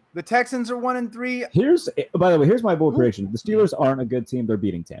the Texans are 1-3. By the way, here's my bold prediction: the Steelers aren't a good team. They're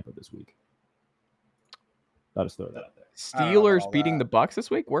beating Tampa this week. I'll just throw that out there. Steelers beating the Bucs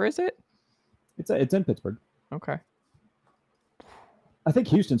this week. Where is it? It's in Pittsburgh. Okay. I think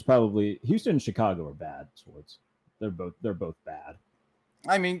Houston and Chicago are bad sports. They're both bad.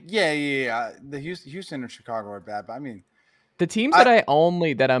 I mean, yeah. The Houston and Chicago are bad, but I mean, the teams that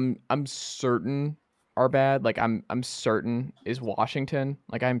I'm certain are bad. Like I'm certain is Washington.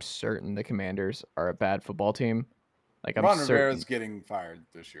 Like I'm certain the Commanders are a bad football team. Like I'm certain Rivera's getting fired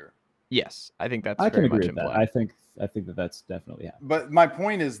this year. Yes, I think that's. I can very agree much with that. I think that's definitely happening. But my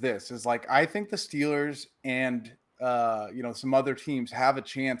point is like I think the Steelers and some other teams have a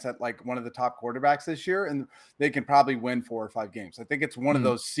chance at like one of the top quarterbacks this year, and they can probably win 4 or 5 games. I think it's one of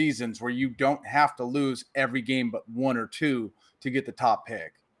those seasons where you don't have to lose every game but 1 or 2 to get the top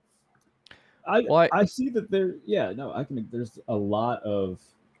pick. I see that there's a lot of,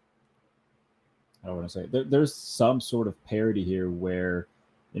 I don't want to say there's some sort of parity here where,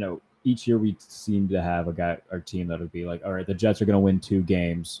 each year we seem to have our team that would be like, all right, the Jets are going to win 2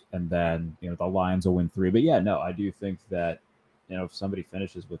 games and then, the Lions will win 3. But I do think that, if somebody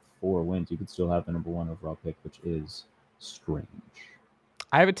finishes with 4 wins, you could still have the number 1 overall pick, which is strange.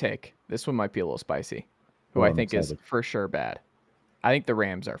 I have a take. This one might be a little spicy. Who I think is for sure bad. I think the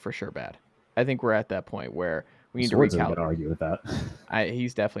Rams are for sure bad. I think we're at that point where we need to recalibrate. Going to argue with that.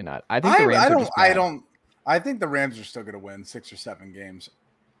 He's definitely not. I think the Rams I think the Rams are still going to win 6 or 7 games.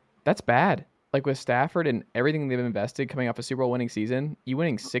 That's bad. Like with Stafford and everything they've invested coming off a Super Bowl winning season, you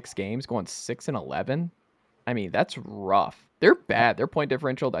winning 6 games, going 6-11. I mean, that's rough. They're bad. Their point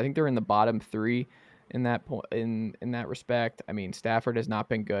differential, I think they're in the bottom 3 in that in that respect. I mean, Stafford has not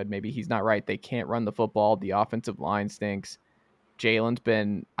been good. Maybe he's not right. They can't run the football. The offensive line stinks. Jalen's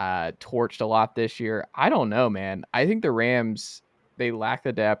been torched a lot this year. I don't know, man. I think the Rams, they lack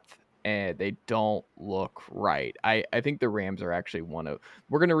the depth. And they don't look right. I think the Rams are actually we're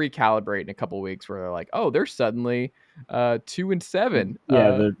going to recalibrate in a couple of weeks where they're like, oh, they're suddenly 2-7.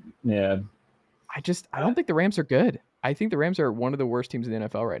 I don't think the Rams are good. I think the Rams are one of the worst teams in the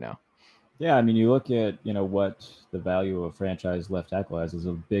NFL right now. Yeah, I mean, you look at, what the value of a franchise left tackle has is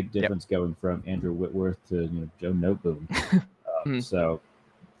a big difference going from Andrew Whitworth to, Joe Noteboom. So,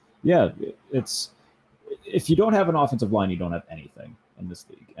 it's if you don't have an offensive line, you don't have anything in this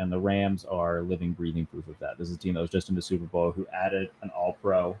league, and the Rams are living, breathing proof of that. This is a team that was just in the Super Bowl who added an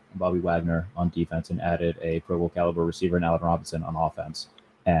All-Pro, Bobby Wagner, on defense, and added a Pro Bowl caliber receiver, Allen Robinson, on offense.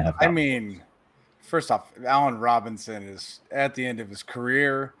 And first off, Allen Robinson is at the end of his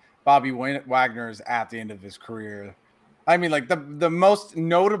career. Bobby Wagner is at the end of his career. I mean, like the most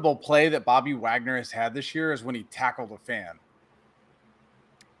notable play that Bobby Wagner has had this year is when he tackled a fan.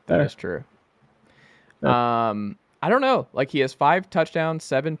 That is true. I don't know. Like he has 5 touchdowns,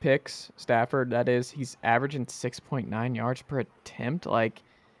 7 picks. Stafford, that is, he's averaging 6.9 yards per attempt. Like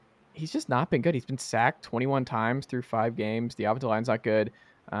he's just not been good. He's been sacked 21 times through 5 games. The offensive line's not good.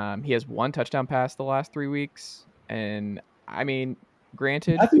 He has 1 touchdown pass the last 3 weeks. And I mean,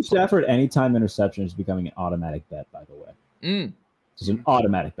 granted, I think Stafford anytime interception is becoming an automatic bet. By the way, just an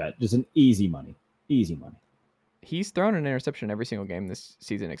automatic bet, just an easy money. He's thrown an interception every single game this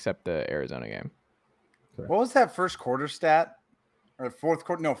season except the Arizona game. What was that first quarter stat? Or fourth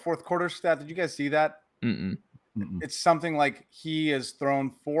quarter stat. Did you guys see that? Mm-mm. It's something like he has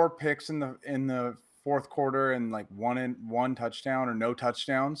thrown 4 picks in the fourth quarter and like one touchdown or no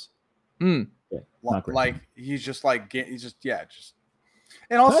touchdowns. Mm. Yeah, not great. Like he's just.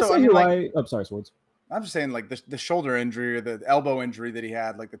 And also, I'm sorry, Swords. I'm just saying, like the shoulder injury or the elbow injury that he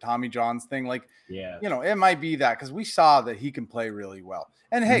had, like the Tommy John's thing, like, yeah, it might be that because we saw that he can play really well.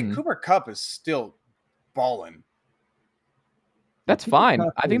 And hey, Cooper Kupp is still balling. That's fine.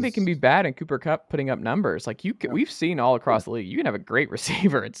 I think they can be bad and Cooper Kupp putting up numbers. Like we've seen all across the league. You can have a great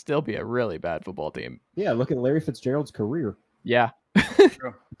receiver and still be a really bad football team. Yeah, look at Larry Fitzgerald's career. Yeah.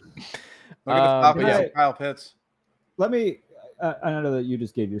 True. Look at the top of Kyle Pitts. Let me. I know that you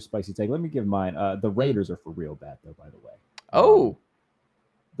just gave your spicy take. Let me give mine. The Raiders are for real bad, though. By the way.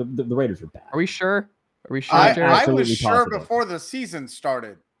 The Raiders are bad. Are we sure? I was sure before the season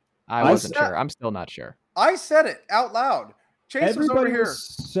started. I wasn't sure. I'm still not sure. I said it out loud. Chase was over here.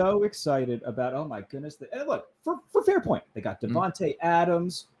 So excited about. Oh my goodness! And look, for fair point, they got Devontae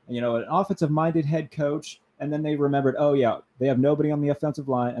Adams. An offensive-minded head coach. And then they remembered, oh, yeah, they have nobody on the offensive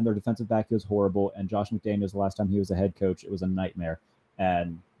line, and their defensive back is horrible. And Josh McDaniels, the last time he was a head coach, it was a nightmare.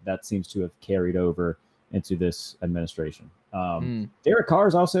 And that seems to have carried over into this administration. Derek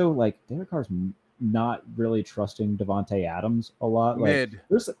Carr's also, Derek Carr's not really trusting Devontae Adams a lot.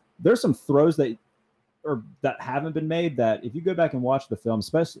 There's some throws that haven't been made that if you go back and watch the film,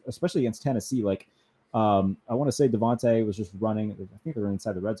 especially against Tennessee, I want to say Devontae was just running. I think they were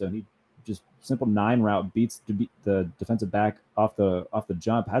inside the red zone. He just simple 9 route beats the defensive back off the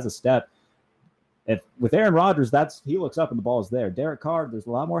jump, has a step. With Aaron Rodgers, he looks up and the ball is there. Derek Carr, there's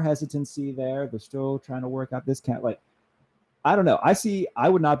a lot more hesitancy there. They're still trying to work out this I don't know. I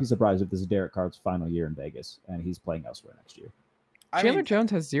would not be surprised if this is Derek Carr's final year in Vegas and he's playing elsewhere next year. Chandler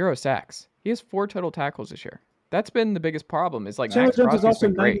Jones has 0 sacks. He has 4 total tackles this year. That's been the biggest problem. Is Chandler Max Jones Crosby's is also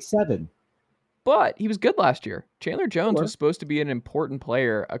been great. 97. But he was good last year. Chandler Jones was supposed to be an important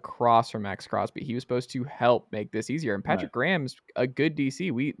player across from Max Crosby. He was supposed to help make this easier. And Patrick Graham's a good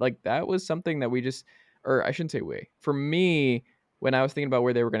DC. That was something that we just, or I shouldn't say we. For me, when I was thinking about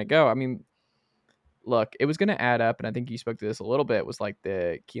where they were going to go, I mean, look, it was going to add up, and I think you spoke to this a little bit, was like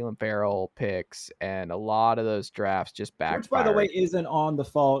the Keelan Farrell picks, and a lot of those drafts just backfired. Which, by the way, isn't on the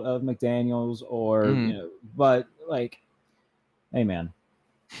fault of McDaniels or, but hey, man.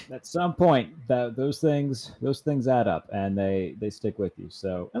 At some point, those things add up, and they stick with you.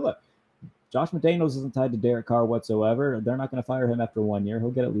 So, and look, Josh McDaniels isn't tied to Derek Carr whatsoever. They're not going to fire him after 1 year. He'll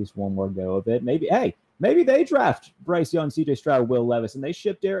get at least one more go of it. Maybe they draft Bryce Young, C.J. Stroud, Will Levis, and they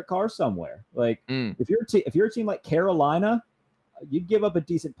ship Derek Carr somewhere. If you're a team like Carolina, you'd give up a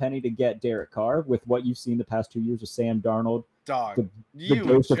decent penny to get Derek Carr with what you've seen the past 2 years with Sam Darnold, the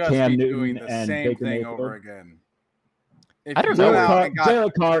ghost of Cam Newton, and Baker Mayfield over again. I don't know.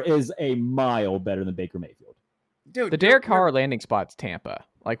 Derek Carr is a mile better than Baker Mayfield. Dude, the Derek Carr landing spot's Tampa.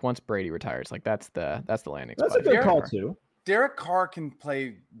 Once Brady retires, that's the landing spot. That's a good call too. Derek Carr can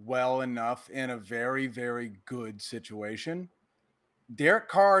play well enough in a very, very good situation. Derek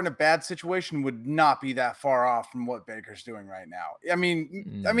Carr in a bad situation would not be that far off from what Baker's doing right now. I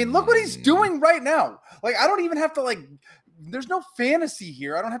mean, look what he's doing right now. I don't even have to there's no fantasy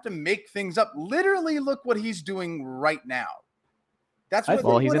here. I don't have to make things up. Literally, look what he's doing right now. That's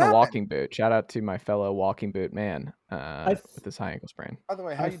what. He's in a walking boot. Shout out to my fellow walking boot man with his high ankle sprain. By the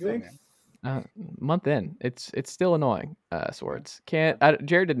way, how you doing, man? Month in, it's still annoying. Swords Jarrett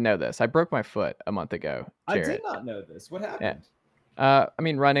didn't know this. I broke my foot a month ago. Jarrett. I did not know this. What happened? Yeah.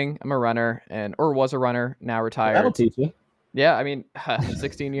 Running. I'm a runner or was a runner. Now retired. That'll teach you. Yeah,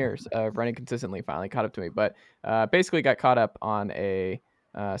 16 years of running consistently finally caught up to me. But basically got caught up on a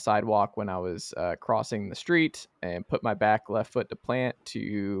sidewalk when I was crossing the street and put my left foot to plant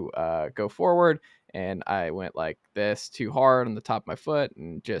to go forward. And I went like this too hard on the top of my foot,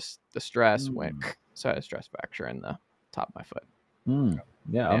 and just the stress went. So I had a stress fracture in the top of my foot.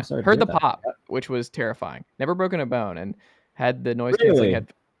 Yeah, I'm sorry. Heard the pop, which was terrifying. Never broken a bone, and had the noise canceling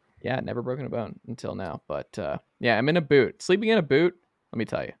head. Yeah, never broken a bone until now. But I'm in a boot. Sleeping in a boot, let me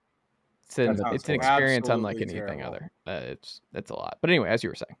tell you, it's an experience unlike anything other. It's a lot. But anyway, as you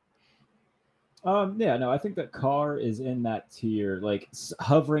were saying. I think that Carr is in that tier,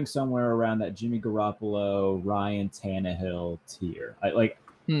 hovering somewhere around that Jimmy Garoppolo, Ryan Tannehill tier.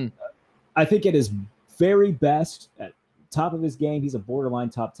 I think at his very best, at top of his game, he's a borderline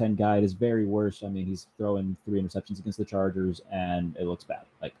top 10 guy. At his very worst, he's throwing 3 interceptions against the Chargers, and it looks bad.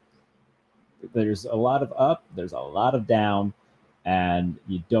 There's a lot of up, there's a lot of down. and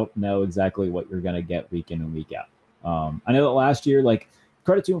you don't know exactly what you're going to get week in and week out. I know that last year, like,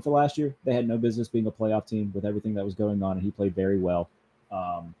 credit to him for last year, they had no business being a playoff team with everything that was going on, and he played very well.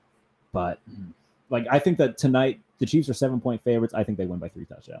 But like, I think that tonight the Chiefs are 7-point favorites. I think they win by 3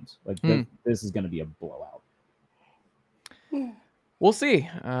 touchdowns. Like, this is going to be a blowout. We'll see.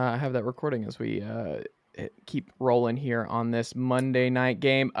 I have that recording as we keep rolling here on this Monday night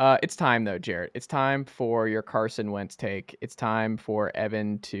game. It's time, though, Jarrett. It's time for your Carson Wentz take. It's time for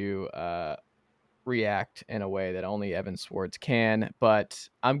Evan to react in a way that only Evan Sowards can. But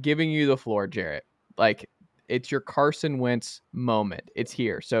I'm giving you the floor, Jarrett. Like, it's your Carson Wentz moment. It's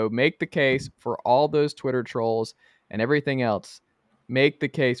here. So make the case for all those Twitter trolls and everything else. Make the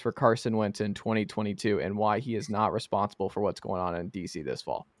case for Carson Wentz in 2022 and why he is not responsible for what's going on in DC this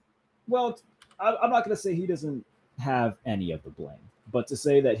fall. Well, I'm not going to say he doesn't have any of the blame, but to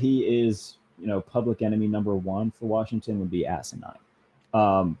say that he is, public enemy number one for Washington would be asinine.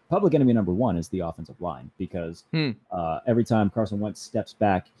 Public enemy number one is the offensive line, because every time Carson Wentz steps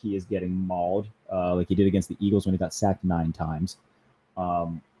back, he is getting mauled, like he did against the Eagles when he got sacked 9 times.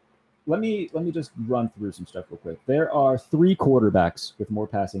 Let me just run through some stuff real quick. There are 3 quarterbacks with more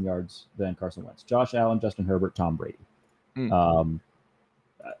passing yards than Carson Wentz: Josh Allen, Justin Herbert, Tom Brady.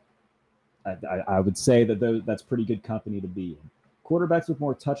 I would say that that's pretty good company to be in. Quarterbacks with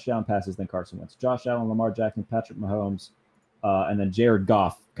more touchdown passes than Carson Wentz: Josh Allen, Lamar Jackson, Patrick Mahomes, and then Jared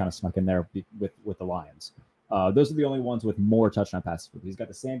Goff kind of snuck in there with the Lions. Those are the only ones with more touchdown passes. He's got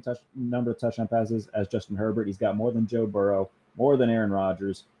the same number of touchdown passes as Justin Herbert. He's got more than Joe Burrow, more than Aaron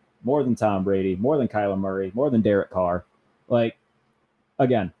Rodgers, more than Tom Brady, more than Kyler Murray, more than Derek Carr. Like,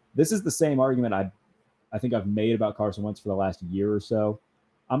 again, this is the same argument I think I've made about Carson Wentz for the last year or so.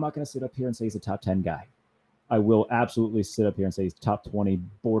 I'm not going to sit up here and say he's a top 10 guy. I will absolutely sit up here and say he's top 20,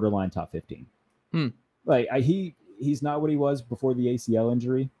 borderline top 15. Like, he's not what he was before the ACL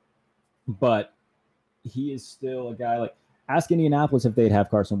injury, but he is still a guy. Like, ask Indianapolis if they'd have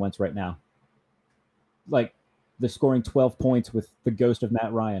Carson Wentz right now. Like, they're scoring 12 points with the ghost of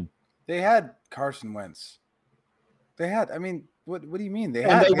Matt Ryan. They had Carson Wentz. I mean, what do you mean? They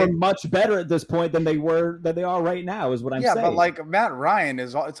were much better at this point than they are right now, is what I'm saying. Yeah, but like, Matt Ryan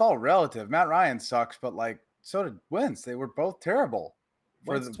it's all relative. Matt Ryan sucks, but like, so did Wentz. They were both terrible.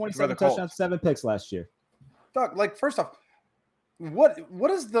 For the 27 touchdowns, 7 picks last year. Doug, like, first off, what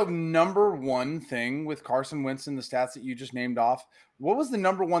is the number one thing with Carson Wentz in the stats that you just named off? What was the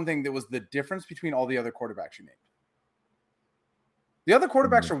number one thing that was the difference between all the other quarterbacks you named? The other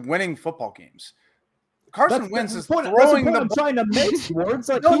quarterbacks are winning football games. Carson Wentz is throwing the ball. I'm trying to make Sowards.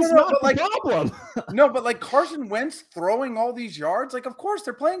 Like, he's not the problem. No, but like, Carson Wentz throwing all these yards, like, of course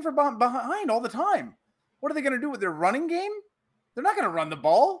they're playing for behind all the time. What are they going to do with their running game? They're not going to run the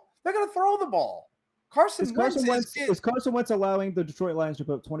ball. They're going to throw the ball. Is Carson Wentz allowing the Detroit Lions to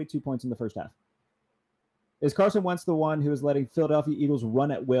put up 22 points in the first half? Is Carson Wentz the one who is letting Philadelphia Eagles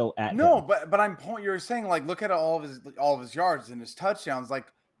run at will at him? But you're saying, like, look at all of his yards and his touchdowns, like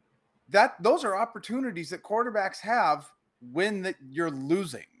that. Those are opportunities that quarterbacks have when you're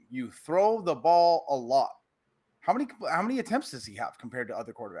losing. You throw the ball a lot. How many attempts does he have compared to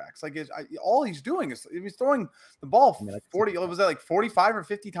other quarterbacks? Like, all he's doing is he's throwing the ball 40. Was that like 45 or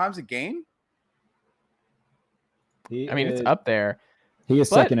 50 times a game? It's up there. He is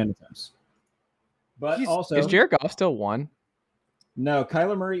second in attempts. But also, is Jared Goff still 1? No,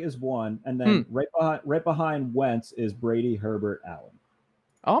 Kyler Murray is 1, and then right behind Wentz is Brady, Herbert, Allen.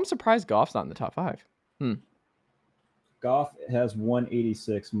 Oh, I'm surprised Goff's not in the top 5. Goff has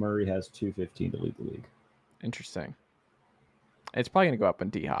 186. Murray has 215 to lead the league. Interesting. It's probably going to go up when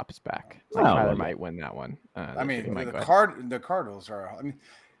D-Hop is back. Kyler might win that one. The Cardinals are.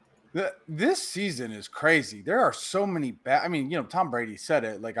 This season is crazy. There are so many bad. Tom Brady said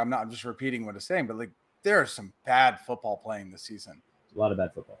it. Like, I'm just repeating what he's saying, but like, there are some bad football playing this season. A lot of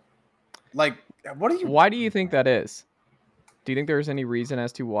bad football. Like, why do you think that is? Do you think there's any reason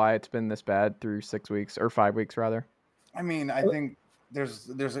as to why it's been this bad through 6 weeks or 5 weeks rather? I think there's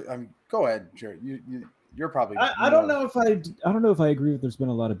go ahead, Jarrett. You're probably. I don't know if I agree that there's been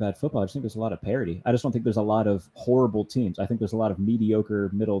a lot of bad football. I just think there's a lot of parity. I just don't think there's a lot of horrible teams. I think there's a lot of mediocre,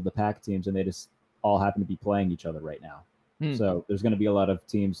 middle of the pack teams, and they just all happen to be playing each other right now. So there's going to be a lot of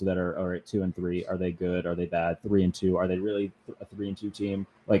teams that are at 2-3. Are they good? Are they bad? 3-2. Are they really a 3-2 team?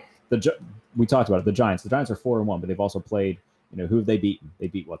 Like we talked about it. The Giants. The Giants are 4-1, but they've also played. Who have they beaten? They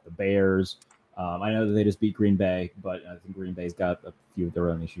beat the Bears. I know that they just beat Green Bay, but I think Green Bay's got a few of their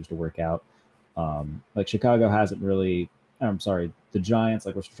own issues to work out. Like, Chicago hasn't really. I'm sorry, the Giants.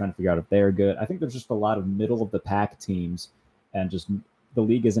 Like, we're still trying to figure out if they're good. I think there's just a lot of middle of the pack teams, and just the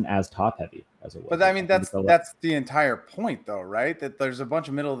league isn't as top heavy as it was. But I mean, that's the entire point, though, right? That there's a bunch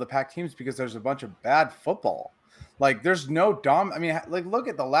of middle of the pack teams because there's a bunch of bad football. Like, there's no I mean, like, look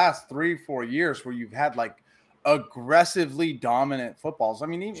at the last 3-4 years where you've had like aggressively dominant footballs. I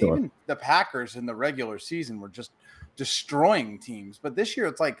mean, even the Packers in the regular season were just destroying teams. But this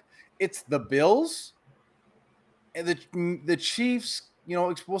year, it's the Bills and the Chiefs. You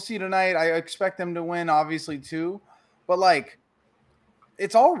know, we'll see tonight. I expect them to win, obviously, too. But like,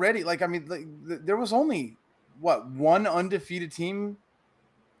 it's already like, I mean, there was only one undefeated team.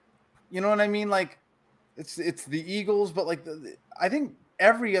 You know what I mean? Like, it's the Eagles, but like I think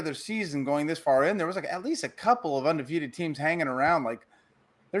every other season going this far in, there was like at least a couple of undefeated teams hanging around. Like,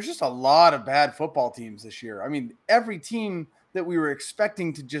 there's just a lot of bad football teams this year. I mean, every team that we were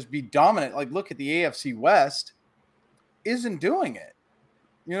expecting to just be dominant, like look at the AFC West, isn't doing it.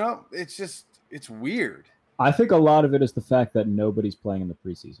 You know, it's weird. I think a lot of it is the fact that nobody's playing in the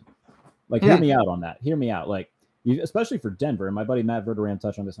preseason. Like, hear me out on that. Hear me out. Like, especially for Denver, and my buddy Matt Verderam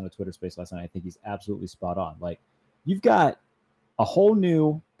touched on this on a Twitter space last night. I think he's absolutely spot on. Like, you've got a whole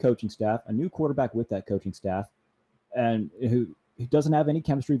new coaching staff, a new quarterback with that coaching staff, and who doesn't have any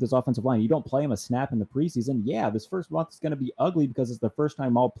chemistry with his offensive line. You don't play him a snap in the preseason. Yeah, this first month is going to be ugly because it's the first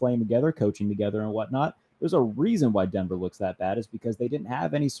time all playing together, coaching together and whatnot. There's a reason why Denver looks that bad, is because they didn't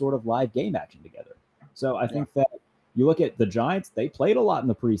have any sort of live game action together. So I think that you look at the Giants, they played a lot in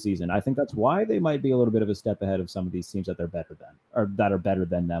the preseason. I think that's why they might be a little bit of a step ahead of some of these teams that they're better than, or that are better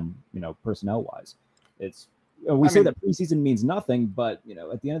than them, you know, personnel wise. It's, we say that preseason means nothing, but you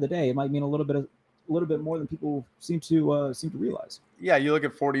know, at the end of the day, it might mean a little bit more than people seem to realize. Yeah, you look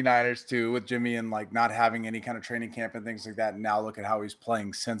at 49ers too, with Jimmy and like not having any kind of training camp and things like that. And now look at how he's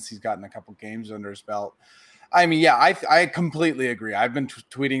playing since he's gotten a couple games under his belt. I mean, yeah, I completely agree. I've been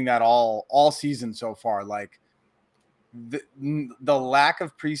tweeting that all season so far. Like, the lack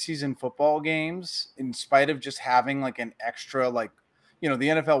of preseason football games, in spite of just having like an extra, like, you know, the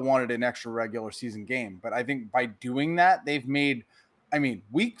NFL wanted an extra regular season game, but I think by doing that, they've made, I mean,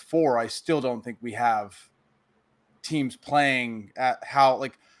 week 4, I still don't think we have teams playing at how,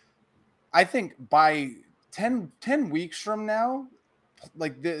 like, I think by 10 weeks from now,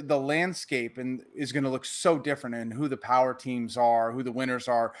 like the landscape is going to look so different, and who the power teams are, who the winners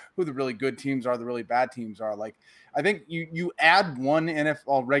are, who the really good teams are, the really bad teams are. Like, I think you add one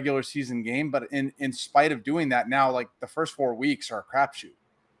NFL regular season game, but in spite of doing that, now like the first 4 weeks are a crapshoot.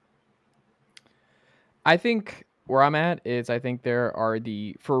 I think where I'm at is I think there are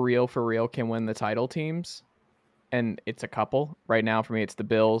the for real can win the title teams, and it's a couple right now. For me, it's the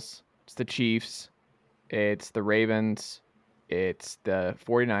Bills, it's the Chiefs, it's the Ravens, it's the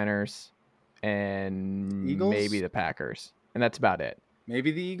 49ers, and Eagles? Maybe the Packers. And that's about it.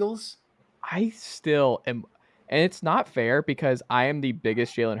 Maybe the Eagles? I still am. And it's not fair because I am the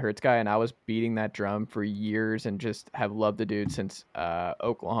biggest Jalen Hurts guy, and I was beating that drum for years and just have loved the dude since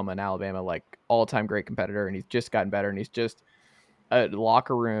Oklahoma and Alabama, like all-time great competitor. And he's just gotten better, and he's just a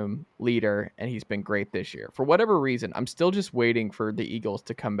locker room leader, and he's been great this year. For whatever reason, I'm still just waiting for the Eagles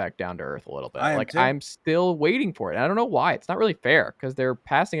to come back down to earth a little bit. I'm still waiting for it. And I don't know why. It's not really fair because they're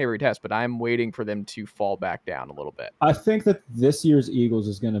passing every test, but I'm waiting for them to fall back down a little bit. I think that this year's Eagles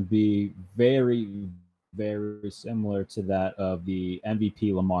is going to be very, very similar to that of the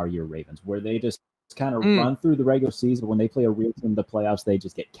MVP Lamar year Ravens, where they just kind of run through the regular season, but when they play a real team in the playoffs, they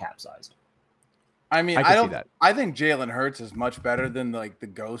just get capsized. I mean, I think Jalen Hurts is much better than like the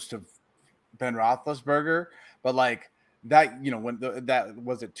ghost of Ben Roethlisberger, but like that, you know, when that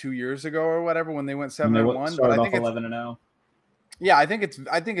was it 2 years ago or whatever, when they went 7-1, but I think 11-0. Yeah, I think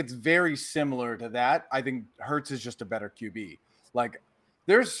it's very similar to that. I think Hurts is just a better QB. Like,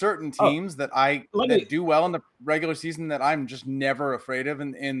 there's certain teams that do well in the regular season that I'm just never afraid of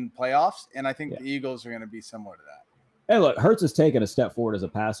in playoffs, and I think the Eagles are going to be similar to that. Hey, look, Hurts has taken a step forward as a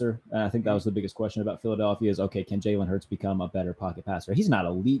passer, and I think that was the biggest question about Philadelphia is, okay, can Jalen Hurts become a better pocket passer? He's not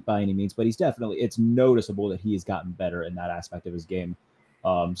elite by any means, but it's noticeable that he has gotten better in that aspect of his game.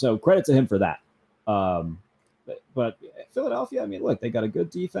 So credit to him for that. But Philadelphia, I mean, look, they got a good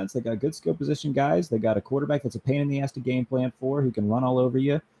defense. They got good skill position guys. They got a quarterback that's a pain in the ass to game plan for, who can run all over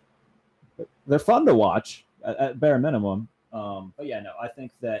you. They're fun to watch at bare minimum. But yeah, no, I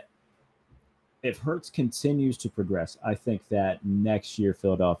think that if Hurts continues to progress, I think that next year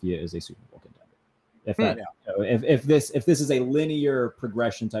Philadelphia is a Super Bowl contender. If this is a linear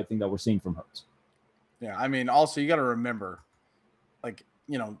progression type thing that we're seeing from Hurts. Yeah, I mean, also you got to remember, like,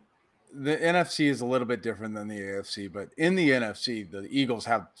 you know, the NFC is a little bit different than the AFC, but in the NFC, the Eagles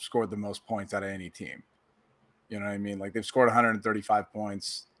have scored the most points out of any team. You know what I mean? Like, they've scored 135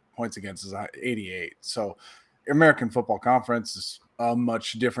 points against is 88. So American Football Conference is a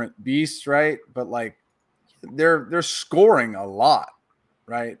much different beast, right? But like they're scoring a lot,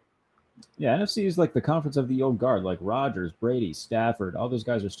 right? Yeah, NFC is like the conference of the old guard, like Rodgers, Brady, Stafford. All those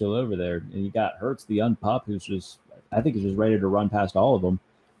guys are still over there, and you got Hurts, the young pup, who's just, I think, is just ready to run past all of them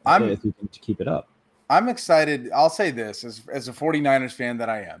if you can keep it up. I'm excited. I'll say this as a 49ers fan that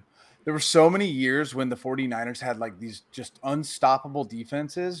I am. There were so many years when the 49ers had like these just unstoppable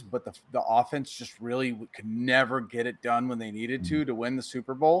defenses, but the offense just really could never get it done when they needed to win the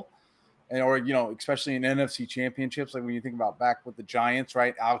Super Bowl. And, or, you know, especially in NFC championships, like when you think about back with the Giants,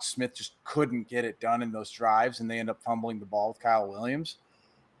 right? Alex Smith just couldn't get it done in those drives, and they end up fumbling the ball with Kyle Williams.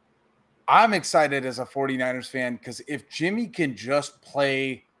 I'm excited as a 49ers fan because if Jimmy can just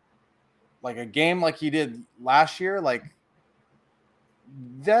play like a game like he did last year, like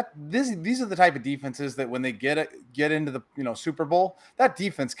these are the type of defenses that when they get into the, you know, Super Bowl, that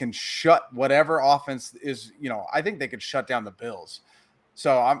defense can shut whatever offense is, you know, I think they could shut down the Bills.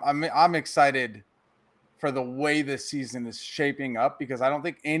 So I'm excited for the way this season is shaping up because I don't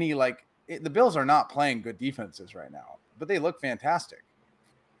think the Bills are not playing good defenses right now, but they look fantastic.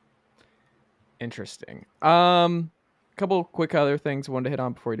 Interesting. Couple quick other things I wanted to hit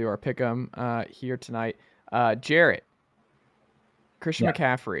on before we do our pick'em here tonight. Jarrett, Christian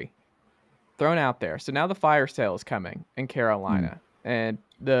McCaffrey, thrown out there. So now the fire sale is coming in Carolina, and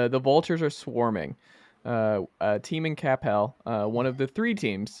the Vultures are swarming. A team in Cap Hell, one of the 3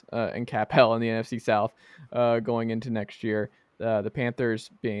 teams in Cap Hell in the NFC South going into next year. The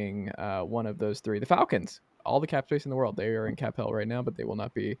Panthers being one of those 3. The Falcons, all the cap space in the world, they are in Cap Hell right now, but they will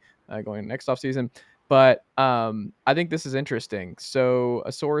not be going next offseason. But I think this is interesting. So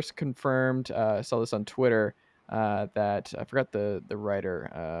a source confirmed, saw this on Twitter, that I forgot the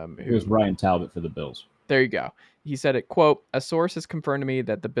writer. It was Ryan Talbot for the Bills. There you go. He said it, quote, "A source has confirmed to me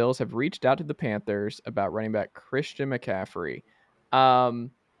that the Bills have reached out to the Panthers about running back Christian McCaffrey."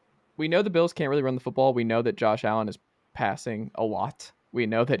 We know the Bills can't really run the football. We know that Josh Allen is passing a lot. We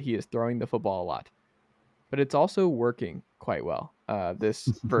know that he is throwing the football a lot. But it's also working quite well, this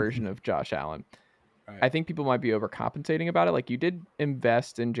version of Josh Allen. Right. I think people might be overcompensating about it. Like, you did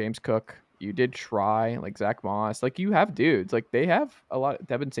invest in James Cook. You did try, like, Zach Moss. Like, you have dudes. Like, they have a lot.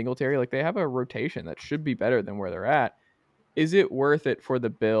 Devin Singletary. Like, they have a rotation that should be better than where they're at. Is it worth it for the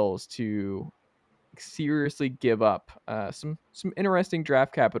Bills to seriously give up some interesting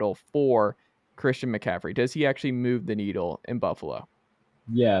draft capital for Christian McCaffrey? Does he actually move the needle in Buffalo?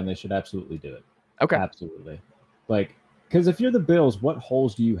 Yeah, and they should absolutely do it. Okay. Absolutely. Like, because if you're the Bills, what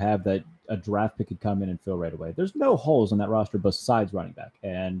holes do you have that a draft pick could come in and fill right away? There's no holes on that roster besides running back.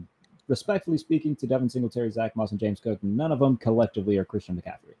 And respectfully speaking to Devin Singletary, Zach Moss, and James Cook, none of them collectively are Christian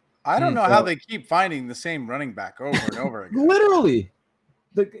McCaffrey. I don't know how they keep finding the same running back over and over again. Literally.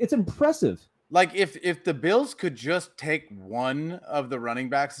 It's impressive. Like, if the Bills could just take one of the running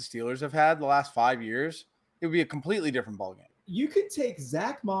backs the Steelers have had the last 5 years, it would be a completely different ballgame. You could take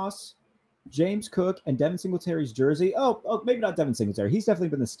Zach Moss, James Cook, and Devin Singletary's jersey. Oh, maybe not Devin Singletary. He's definitely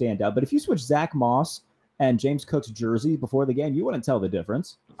been the standout. But if you switch Zach Moss and James Cook's jersey before the game, you wouldn't tell the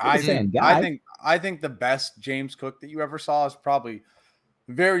difference. I think the best James Cook that you ever saw is probably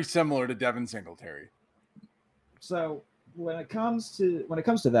very similar to Devin Singletary. So when it comes to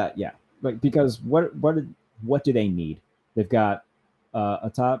that, yeah, like, because what do they need? They've got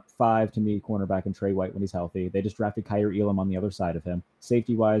a top 5 to me cornerback in Trey White when he's healthy. They just drafted Kyer Elam on the other side of him.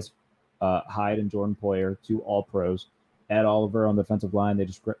 Safety wise, Hyde and Jordan Poyer, 2 all-pros. Ed Oliver on the defensive line. They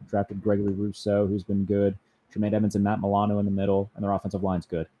just drafted Gregory Rousseau, who's been good. Tremaine Edmonds and Matt Milano in the middle, and their offensive line's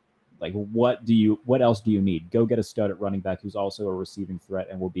good. Like, what else do you need? Go get a stud at running back who's also a receiving threat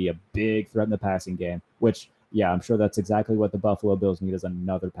and will be a big threat in the passing game, which, yeah, I'm sure that's exactly what the Buffalo Bills need, is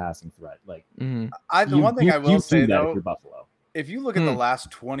another passing threat. Like, the one thing I will say, though, if you're Buffalo, if you look at the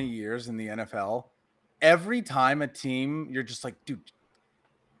last 20 years in the NFL, every time a team, you're just like, dude,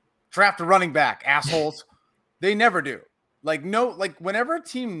 draft a running back, assholes. They never do. Like, whenever a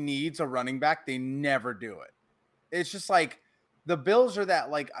team needs a running back, they never do it. It's just like the Bills are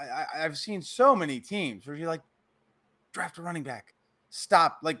that, like, I've seen so many teams where you're like, draft a running back.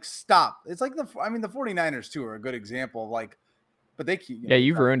 Stop. It's like the 49ers too are a good example of, like, but they keep.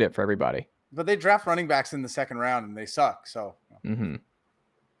 You've ruined it for everybody. But they draft running backs in the second round and they suck. So,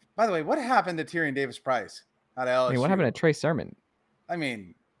 By the way, what happened to Tyrion Davis-Price out of LSU? I mean, what happened to Trey Sermon? I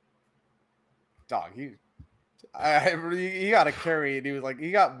mean, dog, he got a carry, and he was like,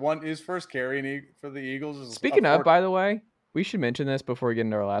 he got his first carry, and for the Eagles. Speaking of, by the way, we should mention this before we get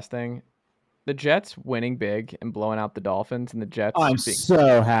into our last thing. The Jets winning big and blowing out the Dolphins, and the Jets. I'm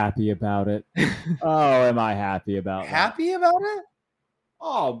so happy about it. Oh, am I happy about about it?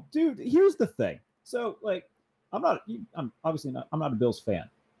 Oh, dude, here's the thing. So, like, I'm obviously not. I'm not a Bills fan.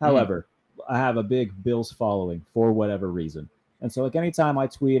 However, I have a big Bills following for whatever reason, and so like anytime I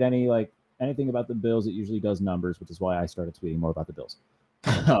tweet anything about the Bills, it usually does numbers, which is why I started tweeting more about the Bills.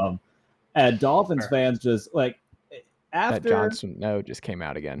 And Dolphins fans just like after That Johnson no just came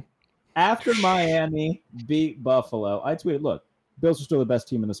out again. After Miami beat Buffalo, I tweeted, "Look, Bills are still the best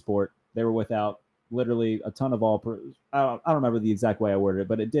team in the sport. They were without literally a ton of I don't remember the exact way I worded it,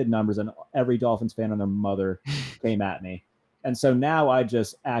 but it did numbers, and every Dolphins fan and their mother came at me. And so now I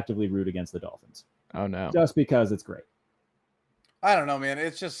just actively root against the Dolphins. Oh no, just because it's great. I don't know, man.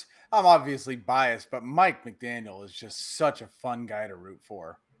 It's just I'm obviously biased, but Mike McDaniel is just such a fun guy to root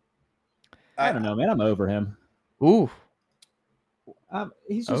for. I don't know, man. I'm over him. Ooh.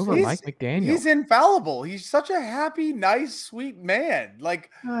 He's just over Mike McDaniel. He's infallible. He's such a happy, nice, sweet man.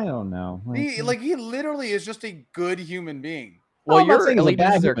 Like I don't know. he literally is just a good human being. Well, your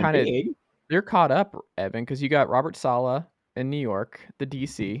allegiances are kind of they're caught up, Evan, because you got Robert Saleh in New York, the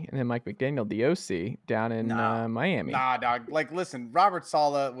DC, and then Mike McDaniel, the OC, down in Miami. Nah, dog. Like, listen, Robert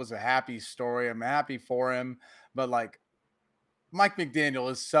Saleh was a happy story. I'm happy for him, but like Mike McDaniel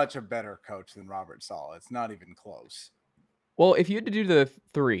is such a better coach than Robert Saleh. It's not even close. Well, if you had to do the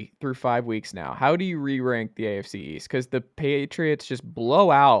 3 through 5 weeks now, how do you re-rank the AFC East? Because the Patriots just blow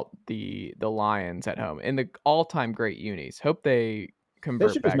out the Lions at home in the all-time great unis. Hope they convert.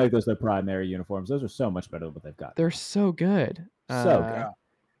 They should just make those their primary uniforms. Those are so much better than what they've got. They're so good. Good.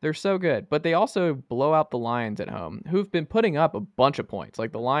 They're so good. But they also blow out the Lions at home, who've been putting up a bunch of points.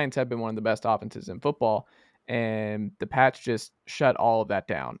 Like the Lions have been one of the best offenses in football, and the Pats just shut all of that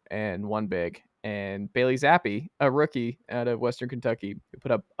down and won big. And Bailey Zappi, a rookie out of Western Kentucky, who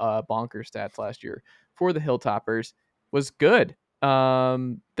put up bonker stats last year for the Hilltoppers, was good.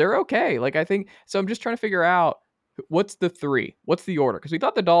 They're okay. Like I think so. I'm just trying to figure out what's the 3. What's the order? Because we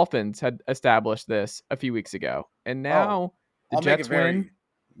thought the Dolphins had established this a few weeks ago, and now the Jets win.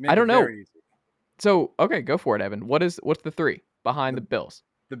 I don't know. Easy. So okay, go for it, Evan. What's the 3 behind the Bills?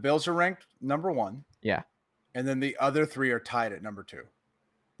 The Bills are ranked number 1. Yeah, and then the other 3 are tied at number 2.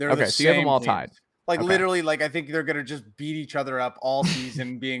 They're okay, so you have them all tied. Like literally, like I think they're gonna just beat each other up all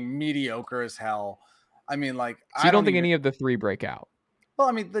season, being mediocre as hell. I mean, like so you don't think any of the 3 break out? Well,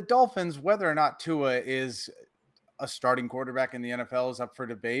 I mean, the Dolphins, whether or not Tua is a starting quarterback in the NFL is up for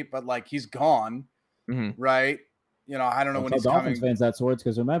debate, but like he's gone, right? You know, I don't know when he's Dolphins coming. fans that Sowards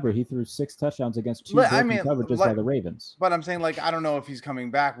because remember he threw 6 touchdowns against 2 coverages by the Ravens. But I'm saying like I don't know if he's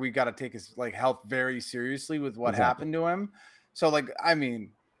coming back. We got to take his like health very seriously with what happened to him. So like I mean,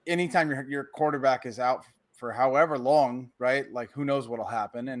 anytime your quarterback is out for however long, right? Like who knows what'll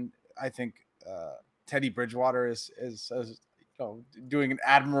happen? And I think Teddy Bridgewater is doing an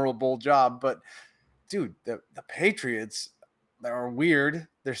admirable job. But dude, the Patriots are weird.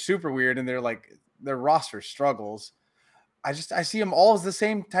 They're super weird, and they're like their roster struggles. I see them all as the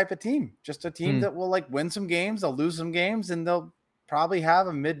same type of team, just a team that will like win some games, they'll lose some games, and they'll probably have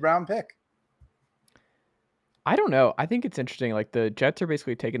a mid-round pick. I don't know. I think it's interesting. Like the Jets are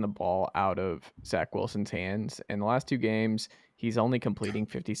basically taking the ball out of Zach Wilson's hands. In the last 2 games, he's only completing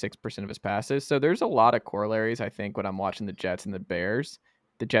 56% of his passes. So there's a lot of corollaries, I think, when I'm watching the Jets and the Bears.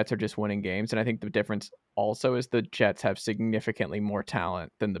 The Jets are just winning games. And I think the difference also is the Jets have significantly more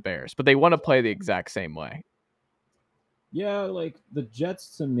talent than the Bears, but they want to play the exact same way. Yeah, like the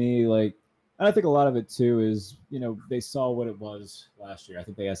Jets to me, like, and I think a lot of it too is, they saw what it was last year. I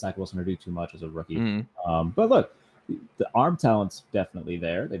think they asked Zach Wilson to do too much as a rookie. But look, the arm talent's definitely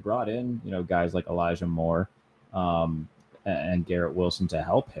there. They brought in, guys like Elijah Moore and Garrett Wilson to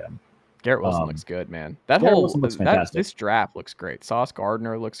help him. Garrett Wilson looks good, man. This draft looks great. Sauce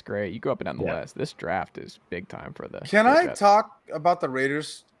Gardner looks great. You go up and down the list. This draft is big time for the. Can I talk about the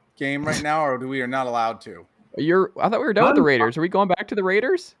Raiders game right now, or we are not allowed to? I thought we were done with the Raiders. Are we going back to the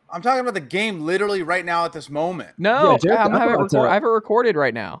Raiders? I'm talking about the game literally right now at this moment. No, I have it recorded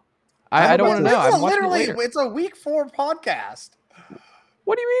right now. I don't want to know. I'm watching it later. It's a week 4 podcast.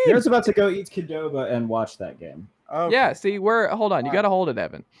 What do you mean? Jared's about to go eat Qdoba and watch that game. Okay. Yeah, see, hold on. You got to hold it,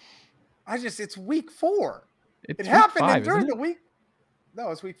 Evan. It's week 4. It happened during the week.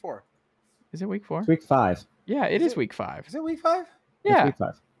 No, it's week 4. Is it week 4? It's week 5. Yeah, it is week 5. Is it week 5? Yeah. It's week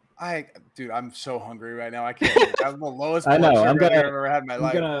 5. Dude, I'm so hungry right now. I can't. I'm the lowest I know. I've ever had in my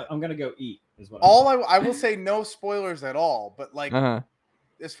life. I'm gonna go eat. Is what I will say, no spoilers at all. But like,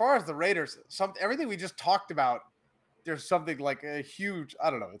 as far as the Raiders, everything we just talked about, there's something like a huge. I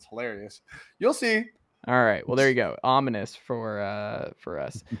don't know. It's hilarious. You'll see. All right. Well, there you go. Ominous for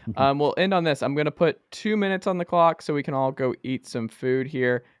us. We'll end on this. I'm gonna put 2 minutes on the clock so we can all go eat some food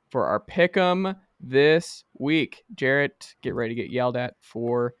here for our pick'em this week. Jarrett, get ready to get yelled at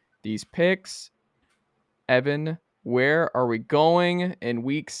for these picks. Evan, where are we going in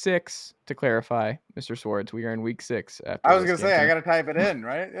week 6? To clarify, Mr. Swords, we are in week 6. After I was this gonna game say I tonight. gotta type it in,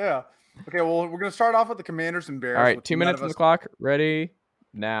 right? Yeah. Okay. Well, we're gonna start off with the Commanders and Bears. All right, which 2 none minutes of on the us, clock. Ready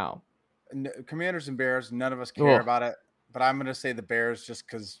now. Commanders and Bears. None of us care Oh, about it, but I'm gonna say the Bears just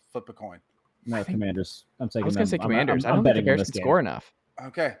because flip a coin. No, Commanders. I'm taking I was them. going to say I'm- Commanders. I'm I don't think the betting on Bears this can game. score enough.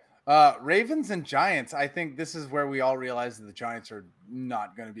 Okay. Ravens and Giants. I think this is where we all realize that the Giants are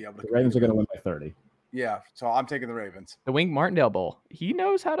not going to be able to. The Ravens are going to win by 30. Yeah, so I'm taking the Ravens. The Wink Martindale Bowl. He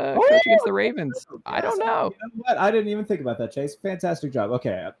knows how to coach against the Ravens. I don't know. You know what? I didn't even think about that, Chase. Fantastic job.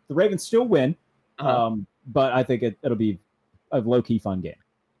 Okay, the Ravens still win, but I think it'll be a low-key fun game.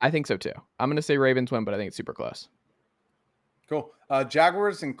 I think so too. I'm going to say Ravens win, but I think it's super close. Cool.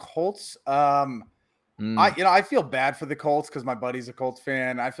 Jaguars and Colts. I feel bad for the Colts because my buddy's a Colts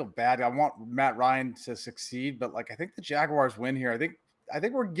fan. I feel bad. I want Matt Ryan to succeed, but I think the Jaguars win here. I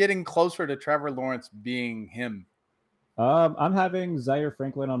think we're getting closer to Trevor Lawrence being him. I'm having Zaire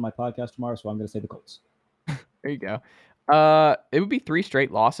Franklin on my podcast tomorrow, so I'm going to say the Colts. There you go. It would be 3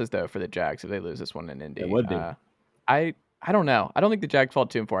 straight losses though for the Jags if they lose this one in Indy. It would be. I don't know. I don't think the Jags fall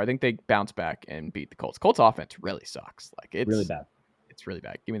 2-4. I think they bounce back and beat the Colts. Colts offense really sucks. It's really bad. It's really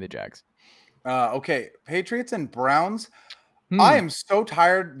bad. Give me the Jags. Okay, Patriots and Browns. I am so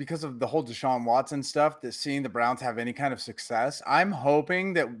tired because of the whole Deshaun Watson stuff that seeing the Browns have any kind of success. I'm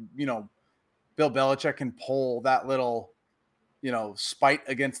hoping that, Bill Belichick can pull that little, spite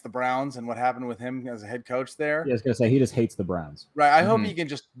against the Browns and what happened with him as a head coach there. Yeah, I was going to say, he just hates the Browns. Right. I hope they can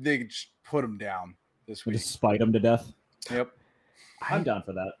just put him down this week. Just spite him to death. Yep. I'm down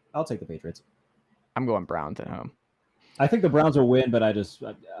for that. I'll take the Patriots. I'm going Browns at home. I think the Browns will win, but I'm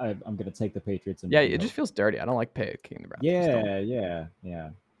going to take the Patriots. Yeah, it just feels dirty. I don't like picking the Browns. Yeah.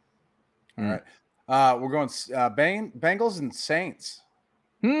 All right. We're going Bengals and Saints.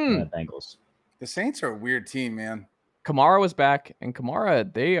 Bengals. The Saints are a weird team, man. Kamara was back, and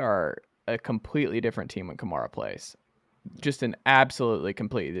Kamara, they are a completely different team when Kamara plays. Just an absolutely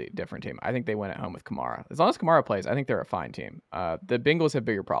completely different team. I think they win at home with Kamara. As long as Kamara plays, I think they're a fine team. The Bengals have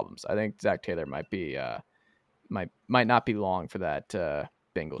bigger problems. I think Zach Taylor might be might not be long for that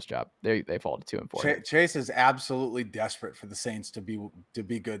Bengals job. They fall to 2-4. Chase is absolutely desperate for the Saints to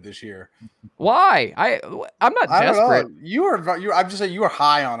be good this year. Why? I'm not desperate. I'm just saying you were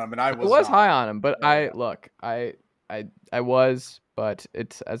high on him, and I was high on him, but I was. But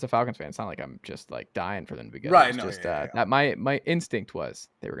it's as a Falcons fan, it's not like I'm just dying for them to be good. Right? That my instinct was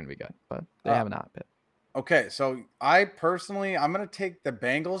they were going to be good, but they have not been. Okay, so I'm going to take the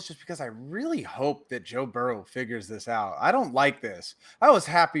Bengals just because I really hope that Joe Burrow figures this out. I don't like this. I was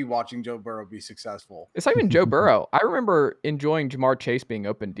happy watching Joe Burrow be successful. It's not even Joe Burrow. I remember enjoying Jamar Chase being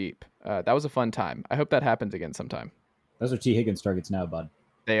open deep. That was a fun time. I hope that happens again sometime. Those are T. Higgins targets now, bud.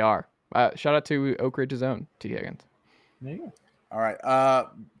 They are. Shout out to Oak Ridge's own T. Higgins. There you go. All right.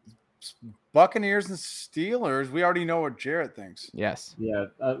 Buccaneers and Steelers. We already know what Jarrett thinks. Yes. Yeah,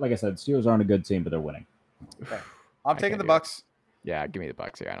 like I said, Steelers aren't a good team, but they're winning. Okay. I'm taking the Bucs. Yeah, give me the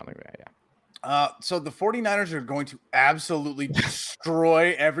Bucs here. I don't think that. Yeah. So the 49ers are going to absolutely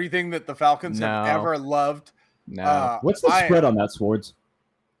destroy everything that the Falcons have ever loved. No. What's the spread on that, Swords?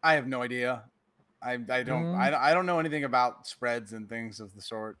 I have no idea. I don't know anything about spreads and things of the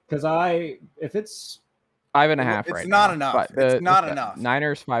sort. Because if it's 5.5 it's right not now. enough. But It's not enough.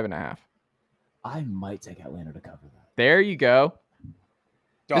 Niners 5.5. I might take Atlanta to cover that. There you go.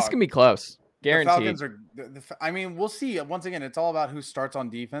 Dog. This can be close. Guaranteed. The Falcons are. We'll see. Once again, it's all about who starts on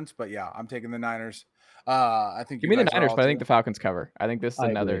defense. But yeah, I'm taking the Niners. I think give me the Niners, but I think the Falcons cover. I think this is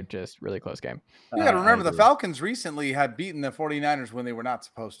another agree. just really close game. You got to remember the Falcons recently had beaten the 49ers when they were not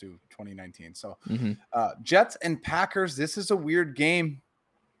supposed to, 2019. So Jets and Packers. This is a weird game.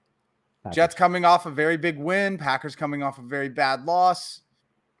 Packers. Jets coming off a very big win. Packers coming off a very bad loss.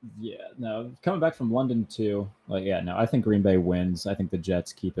 Yeah, no, coming back from London too. I think Green Bay wins. I think the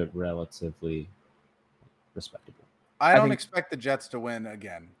Jets keep it relatively respectable. I don't expect the Jets to win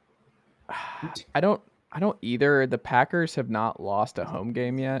again. I don't either. The Packers have not lost a home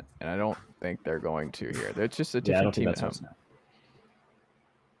game yet, and I don't think they're going to here. They're just a different team at home.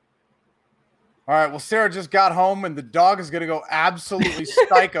 All right, well, Sarah just got home, and the dog is going to go absolutely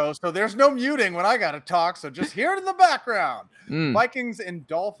psycho, so there's no muting when I got to talk, so just hear it in the background. Vikings and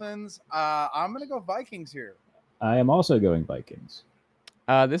Dolphins. I'm going to go Vikings here. I am also going Vikings.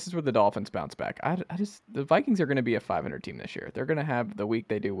 This is where the Dolphins bounce back. The Vikings are going to be a 500 team this year. They're going to have the week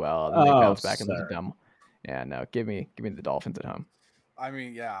they do well, and then they bounce back into the dumb. Yeah, no, give me the Dolphins at home. I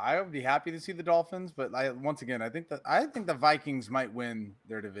mean, yeah, I would be happy to see the Dolphins, but once again, I think the Vikings might win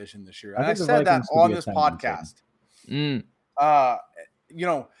their division this year. And I said that on this podcast.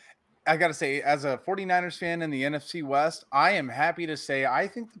 I got to say, as a 49ers fan in the NFC West, I am happy to say I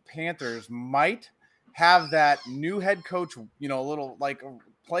think the Panthers might have that new head coach, a little like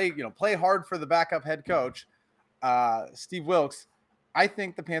play hard for the backup head coach, Steve Wilkes. I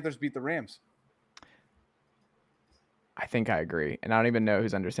think the Panthers beat the Rams. I think I agree. And I don't even know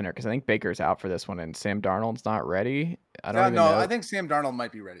who's under center because I think Baker's out for this one and Sam Darnold's not ready. I don't even know. I think Sam Darnold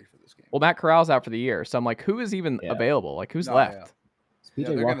might be ready for this game. Well, Matt Corral's out for the year. So I'm like, who is even available? Like, who's left? Yeah. Is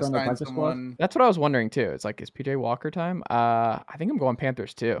PJ Walker on the practice squad? That's what I was wondering too. It's like, is PJ Walker time? I think I'm going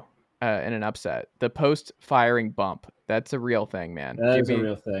Panthers too in an upset. The post-firing bump. That's a real thing, man. That's a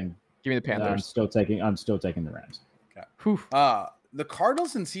real thing. Give me the Panthers. I'm still taking the Rams. Okay. The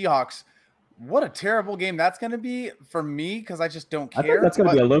Cardinals and Seahawks. What a terrible game that's going to be for me because I just don't care. I think that's going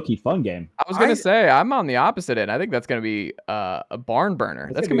to be a low-key fun game. I was going to say, I'm on the opposite end. I think that's going to be a barn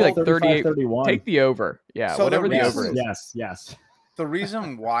burner. That's going to be like 38-31. Take the over. Yeah, so whatever the over is. Yes. The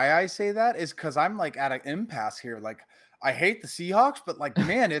reason why I say that is because I'm like at an impasse here. Like, I hate the Seahawks, but like,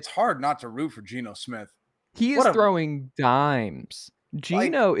 man, it's hard not to root for Geno Smith. He is throwing dimes.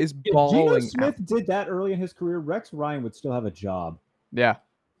 Geno is balling. If Geno Smith did that early in his career, Rex Ryan would still have a job. Yeah.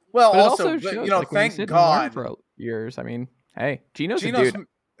 Well, also shows, thank God for years. I mean, hey, Geno's a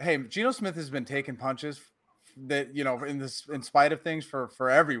dude. Geno Smith has been taking punches that in spite of things for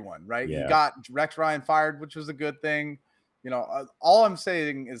everyone, right? Yeah. He got Rex Ryan fired, which was a good thing. All I'm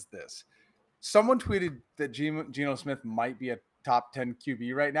saying is this: someone tweeted that Geno Smith might be a top 10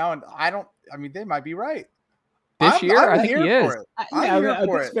 QB right now, and they might be right. This year, I think he is. I'm here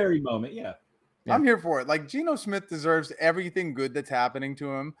for it. At this very moment, yeah. I'm here for it. Like, Geno Smith deserves everything good that's happening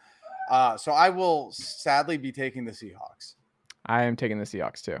to him. So I will sadly be taking the Seahawks. I am taking the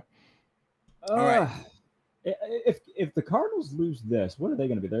Seahawks too. All right. If the Cardinals lose this, what are they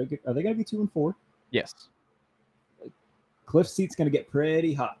going to be? Are they going to be 2-4? Yes. Cliff's seat's going to get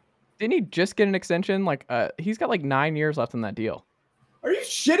pretty hot. Didn't he just get an extension? Like, he's got like 9 years left on that deal. Are you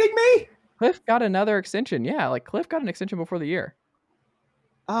shitting me? Cliff got another extension. Yeah, like Cliff got an extension before the year.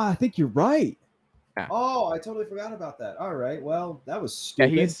 I think you're right. Yeah. Oh, I totally forgot about that. All right. Well, that was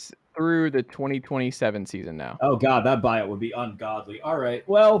stupid. Yeah, he's through the 2027 season now. Oh, God, that buyout would be ungodly. All right.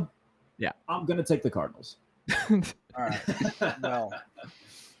 Well, yeah, I'm going to take the Cardinals. All right. Well,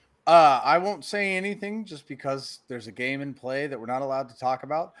 I won't say anything just because there's a game in play that we're not allowed to talk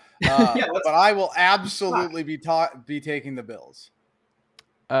about. But I will absolutely be taking the Bills.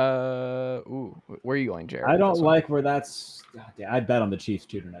 Where are you going, Jarrett? I don't like where that's. I bet on the Chiefs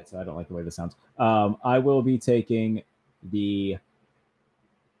too tonight, so I don't like the way this sounds. I will be taking the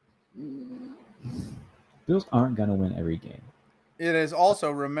Bills. Aren't going to win every game. It is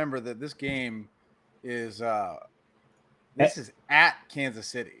also remember that this game is is at Kansas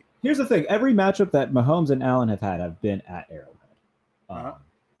City. Here's the thing: every matchup that Mahomes and Allen have had have been at Arrowhead,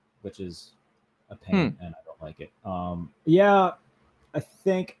 which is a pain, and I don't like it. I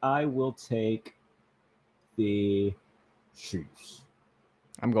think I will take the Chiefs.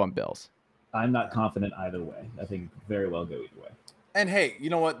 I'm going Bills. I'm not confident either way. I think it could very well go either way. And hey, you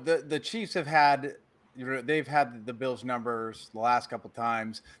know what? The Chiefs have had they've had the Bills numbers the last couple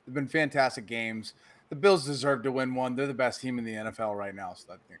times. They've been fantastic games. The Bills deserve to win one. They're the best team in the NFL right now,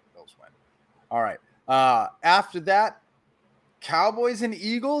 so I think the Bills win. All right. After that, Cowboys and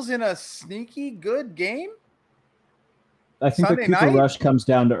Eagles in a sneaky good game. I think Sunday the Cooper night? Rush comes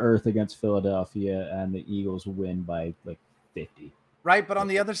down to earth against Philadelphia, and the Eagles win by like 50. Right, but on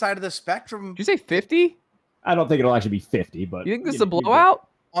the other side of the spectrum, Did you say 50? I don't think it'll actually be 50, but You think this is a blowout?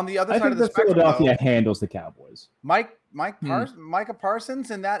 on the other I side think of the that spectrum, Philadelphia though, handles the Cowboys. Micah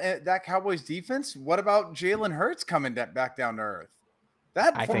Parsons and that Cowboys defense. What about Jalen Hurts coming back down to earth?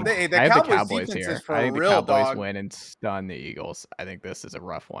 I think the I have the Cowboys Cowboys defense here. is for I think a the real Cowboys dog. win and stun the Eagles. I think this is a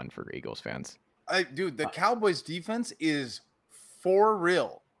rough one for Eagles fans. Dude, the Cowboys defense is for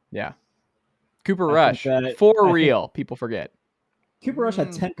real. Yeah. Cooper I Rush, think that- for I think- real. People forget. Cooper Rush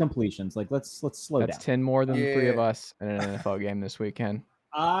had 10 completions. Like, let's slow That's down. 10 more than the three of Yeah. us in an NFL game this weekend.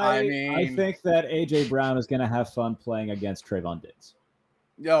 I I think that AJ Brown is going to have fun playing against Trayvon Diggs.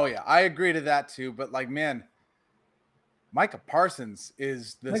 Oh yeah, I agree to that too. But like, man, Micah Parsons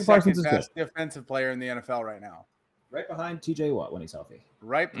is the Micah second Parsons is best defensive player in the NFL right now, Right behind TJ Watt when he's healthy.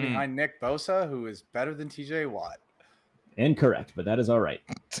 right behind Nick Bosa, who is better than TJ Watt Incorrect, but that is all right.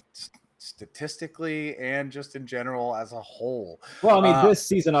 statistically and just in general as a whole. Well, I mean, this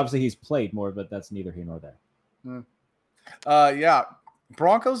season, obviously, he's played more, but that's neither here nor there. Yeah,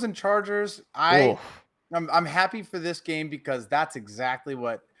 Broncos and Chargers. Oof. I'm happy for this game because that's exactly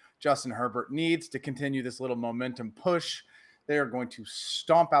what Justin Herbert needs to continue this little momentum push. They are going to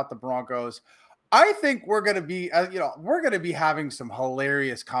stomp out the Broncos. I think we're gonna be, we're gonna be having some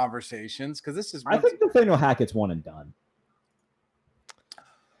hilarious conversations because this is. I think Nathaniel Hackett's one and done.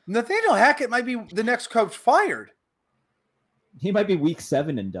 Nathaniel Hackett might be the next coach fired. He might be week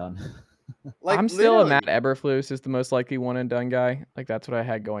 7 and done. Like, I'm still a Matt Eberflus is the most likely one and done guy. Like, that's what I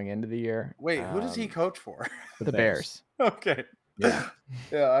had going into the year. Wait, who does he coach for? The Bears. Okay. Yeah.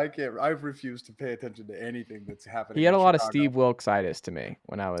 Yeah, I can't. I refuse to pay attention to anything that's happening. He had a lot of Steve Wilkes-itis to me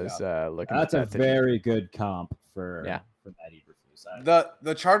when I was looking. That's a very good comp for Matt Eberflus.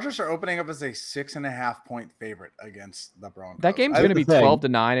 The Chargers are opening up as a 6.5 point favorite against the Broncos. That game's going to be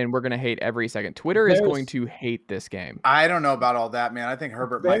 12-9, and we're going to hate every second. Twitter is going to hate this game. I don't know about all that, man. I think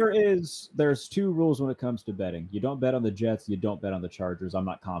Herbert. There's 2 rules when it comes to betting. You don't bet on the Jets. You don't bet on the Chargers. I'm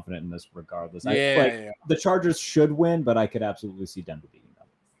not confident in this regardless. The Chargers should win, but I could absolutely see Denver beating them.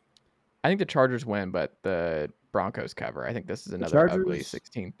 I think the Chargers win, but the Broncos cover. I think this is another ugly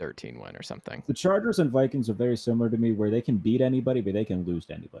 16-13 win or something. The Chargers and Vikings are very similar to me, where they can beat anybody, but they can lose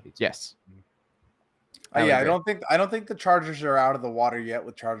to anybody too. Yes. I don't think the Chargers are out of the water yet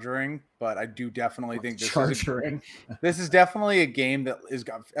with chargering, but I do definitely think this is definitely a game that is,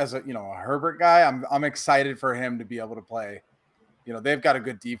 as a Herbert guy, I'm excited for him to be able to play. They've got a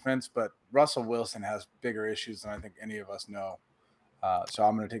good defense, but Russell Wilson has bigger issues than I think any of us know. So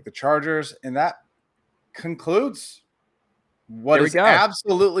I'm going to take the Chargers, and that concludes what is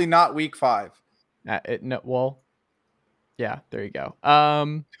absolutely not week 5. Yeah, there you go.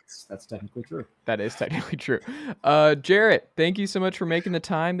 That's technically true. That is technically true. Jarrett, thank you so much for making the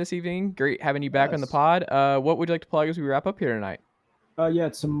time this evening. Great having you back on the pod. What would you like to plug as we wrap up here tonight?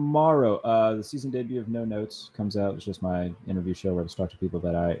 Tomorrow, the season debut of No Notes comes out. It's just my interview show where I talk to people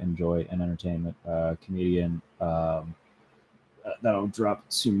that I enjoy in entertainment. Comedian that'll drop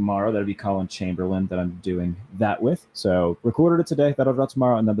tomorrow. That'll be Colin Chamberlain that I'm doing that with. So recorded it today. That'll drop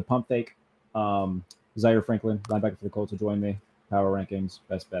tomorrow. And then the pump fake. Zaire Franklin, linebacker for the Colts, will join me. Power rankings,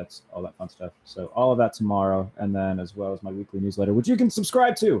 best bets, all that fun stuff. So all of that tomorrow. And then as well as my weekly newsletter, which you can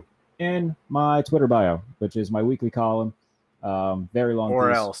subscribe to in my Twitter bio, which is my weekly column. Very long. Or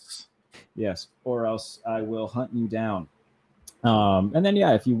piece. else. Yes. Or else I will hunt you down. And then,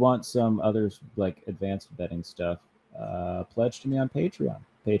 if you want some other like advanced betting stuff, pledge to me on Patreon,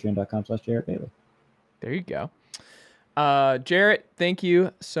 patreon.com/Jarrett Bailey. There you go. Jarrett, thank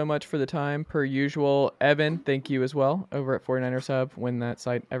you so much for the time per usual. Evan, thank you as well over at 49ers Hub when that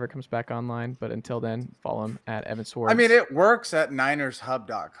site ever comes back online. But until then, follow him at Evan Sowards. I mean, it works at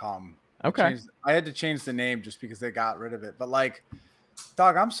ninershub.com. Okay. I had to change the name just because they got rid of it. But like,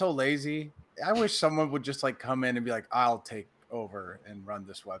 dog, I'm so lazy. I wish someone would just like come in and be like, I'll take over and run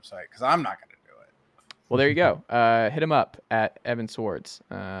this website because I'm not going to do it. Well, there you go. Hit him up at Evan Sowards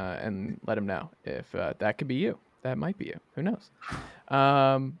and let him know if that could be you. That might be you. Who knows?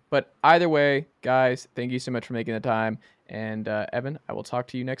 But either way, guys, thank you so much for making the time. And Evan, I will talk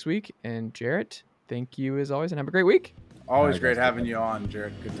to you next week. And Jarrett, thank you as always, and have a great week. Always great having you on,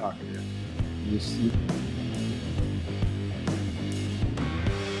 Jarrett. Good talking to you.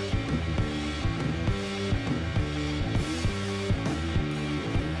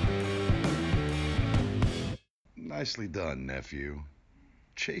 Nicely done, nephew.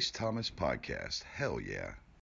 Chase Thomas Podcast. Hell yeah.